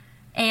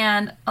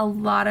 and a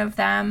lot of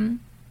them,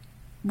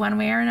 one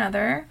way or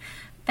another,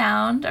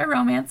 found a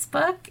romance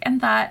book and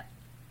thought,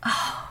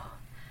 oh,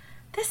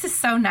 this is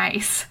so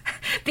nice.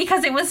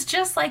 Because it was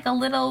just a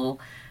little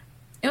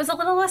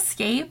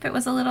escape. It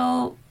was a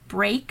little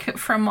break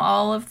from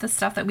all of the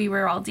stuff that we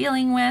were all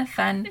dealing with.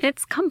 And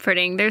it's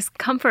comforting. There's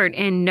comfort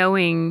in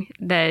knowing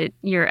that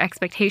your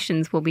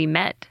expectations will be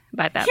met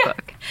by that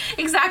book.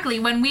 Exactly.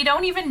 When we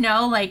don't even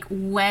know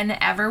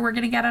whenever we're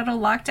going to get out of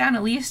lockdown,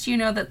 at least you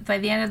know that by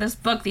the end of this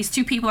book, these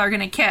two people are going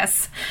to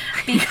kiss.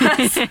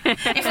 Because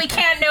if we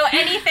can't know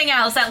anything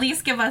else, at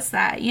least give us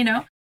that,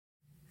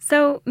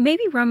 So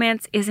maybe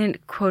romance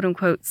isn't quote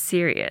unquote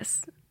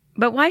serious,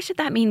 but why should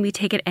that mean we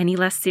take it any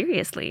less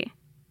seriously?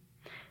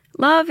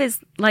 Love is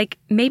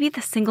maybe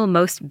the single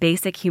most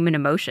basic human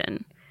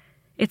emotion.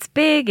 It's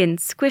big and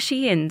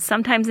squishy and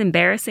sometimes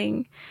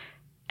embarrassing.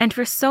 And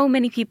for so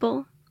many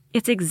people,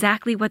 it's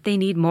exactly what they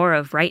need more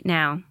of right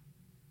now.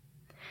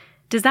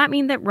 Does that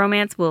mean that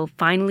romance will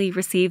finally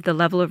receive the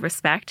level of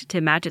respect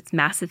to match its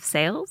massive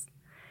sales?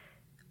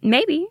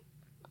 Maybe.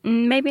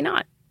 Maybe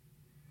not.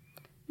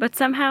 But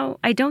somehow,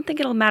 I don't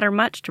think it'll matter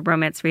much to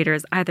romance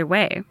readers either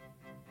way.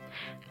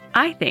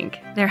 I think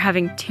they're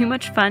having too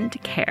much fun to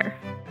care.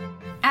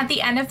 At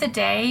the end of the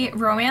day,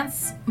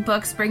 romance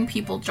books bring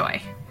people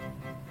joy.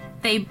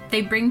 They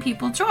bring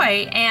people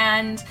joy,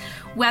 and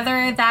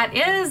whether that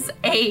is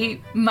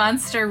a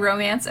monster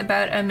romance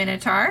about a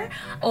Minotaur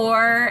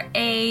or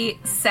a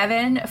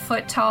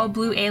 7-foot-tall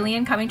blue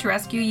alien coming to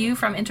rescue you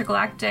from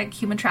intergalactic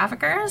human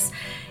traffickers,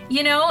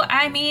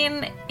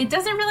 it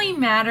doesn't really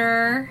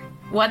matter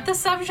what the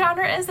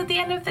subgenre is at the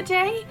end of the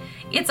day.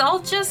 It's all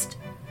just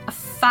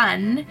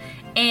fun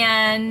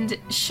and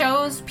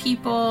shows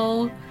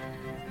people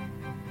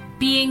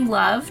being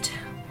loved,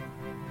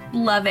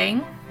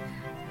 loving,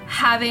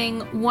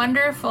 having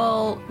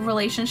wonderful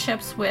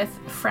relationships with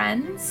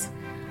friends.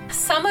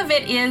 Some of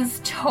it is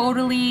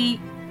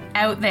totally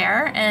out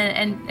there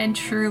and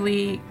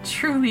truly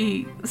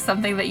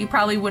something that you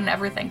probably wouldn't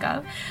ever think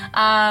of.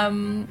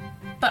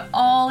 But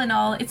all in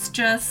all, it's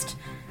just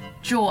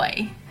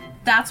joy.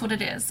 That's what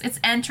it is. It's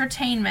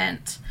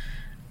entertainment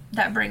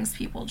that brings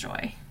people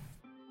joy.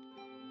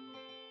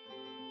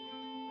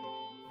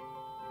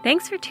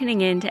 Thanks for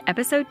tuning in to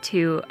episode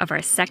 2 of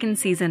our second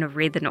season of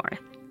Read the North.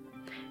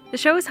 The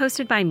show is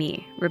hosted by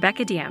me,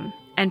 Rebecca Diem,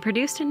 and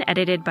produced and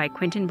edited by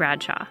Quentin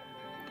Bradshaw.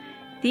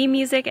 Theme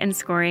music and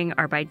scoring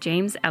are by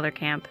James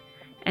Ellerkamp,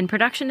 and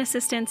production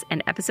assistance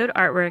and episode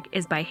artwork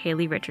is by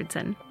Haley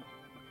Richardson.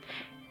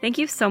 Thank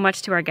you so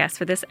much to our guests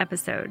for this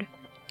episode,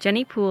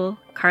 Jenny Poole,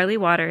 Carly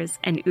Waters,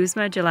 and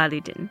Uzma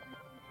Jalaluddin.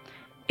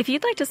 If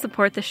you'd like to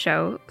support the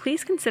show,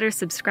 please consider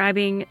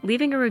subscribing,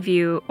 leaving a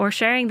review, or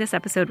sharing this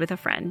episode with a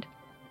friend.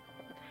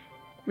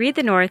 Read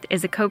the North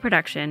is a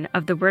co-production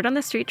of The Word on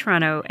the Street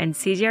Toronto and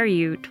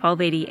CJRU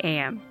 1280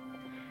 AM.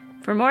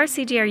 For more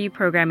CJRU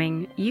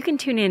programming, you can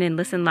tune in and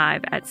listen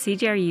live at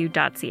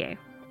cjru.ca.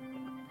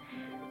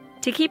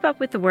 To keep up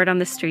with The Word on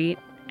the Street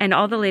and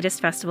all the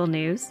latest festival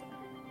news,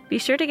 be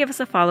sure to give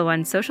us a follow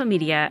on social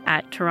media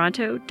at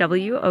Toronto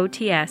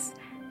WOTS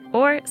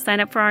or sign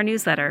up for our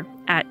newsletter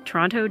at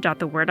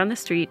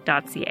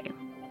toronto.thewordonthestreet.ca.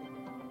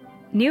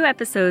 New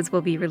episodes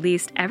will be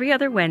released every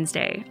other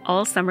Wednesday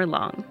all summer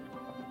long.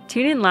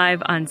 Tune in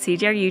live on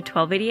CJRU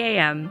 1280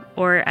 AM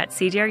or at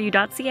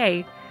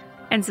cjru.ca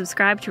and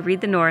subscribe to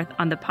Read the North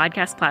on the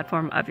podcast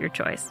platform of your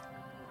choice.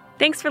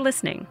 Thanks for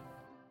listening.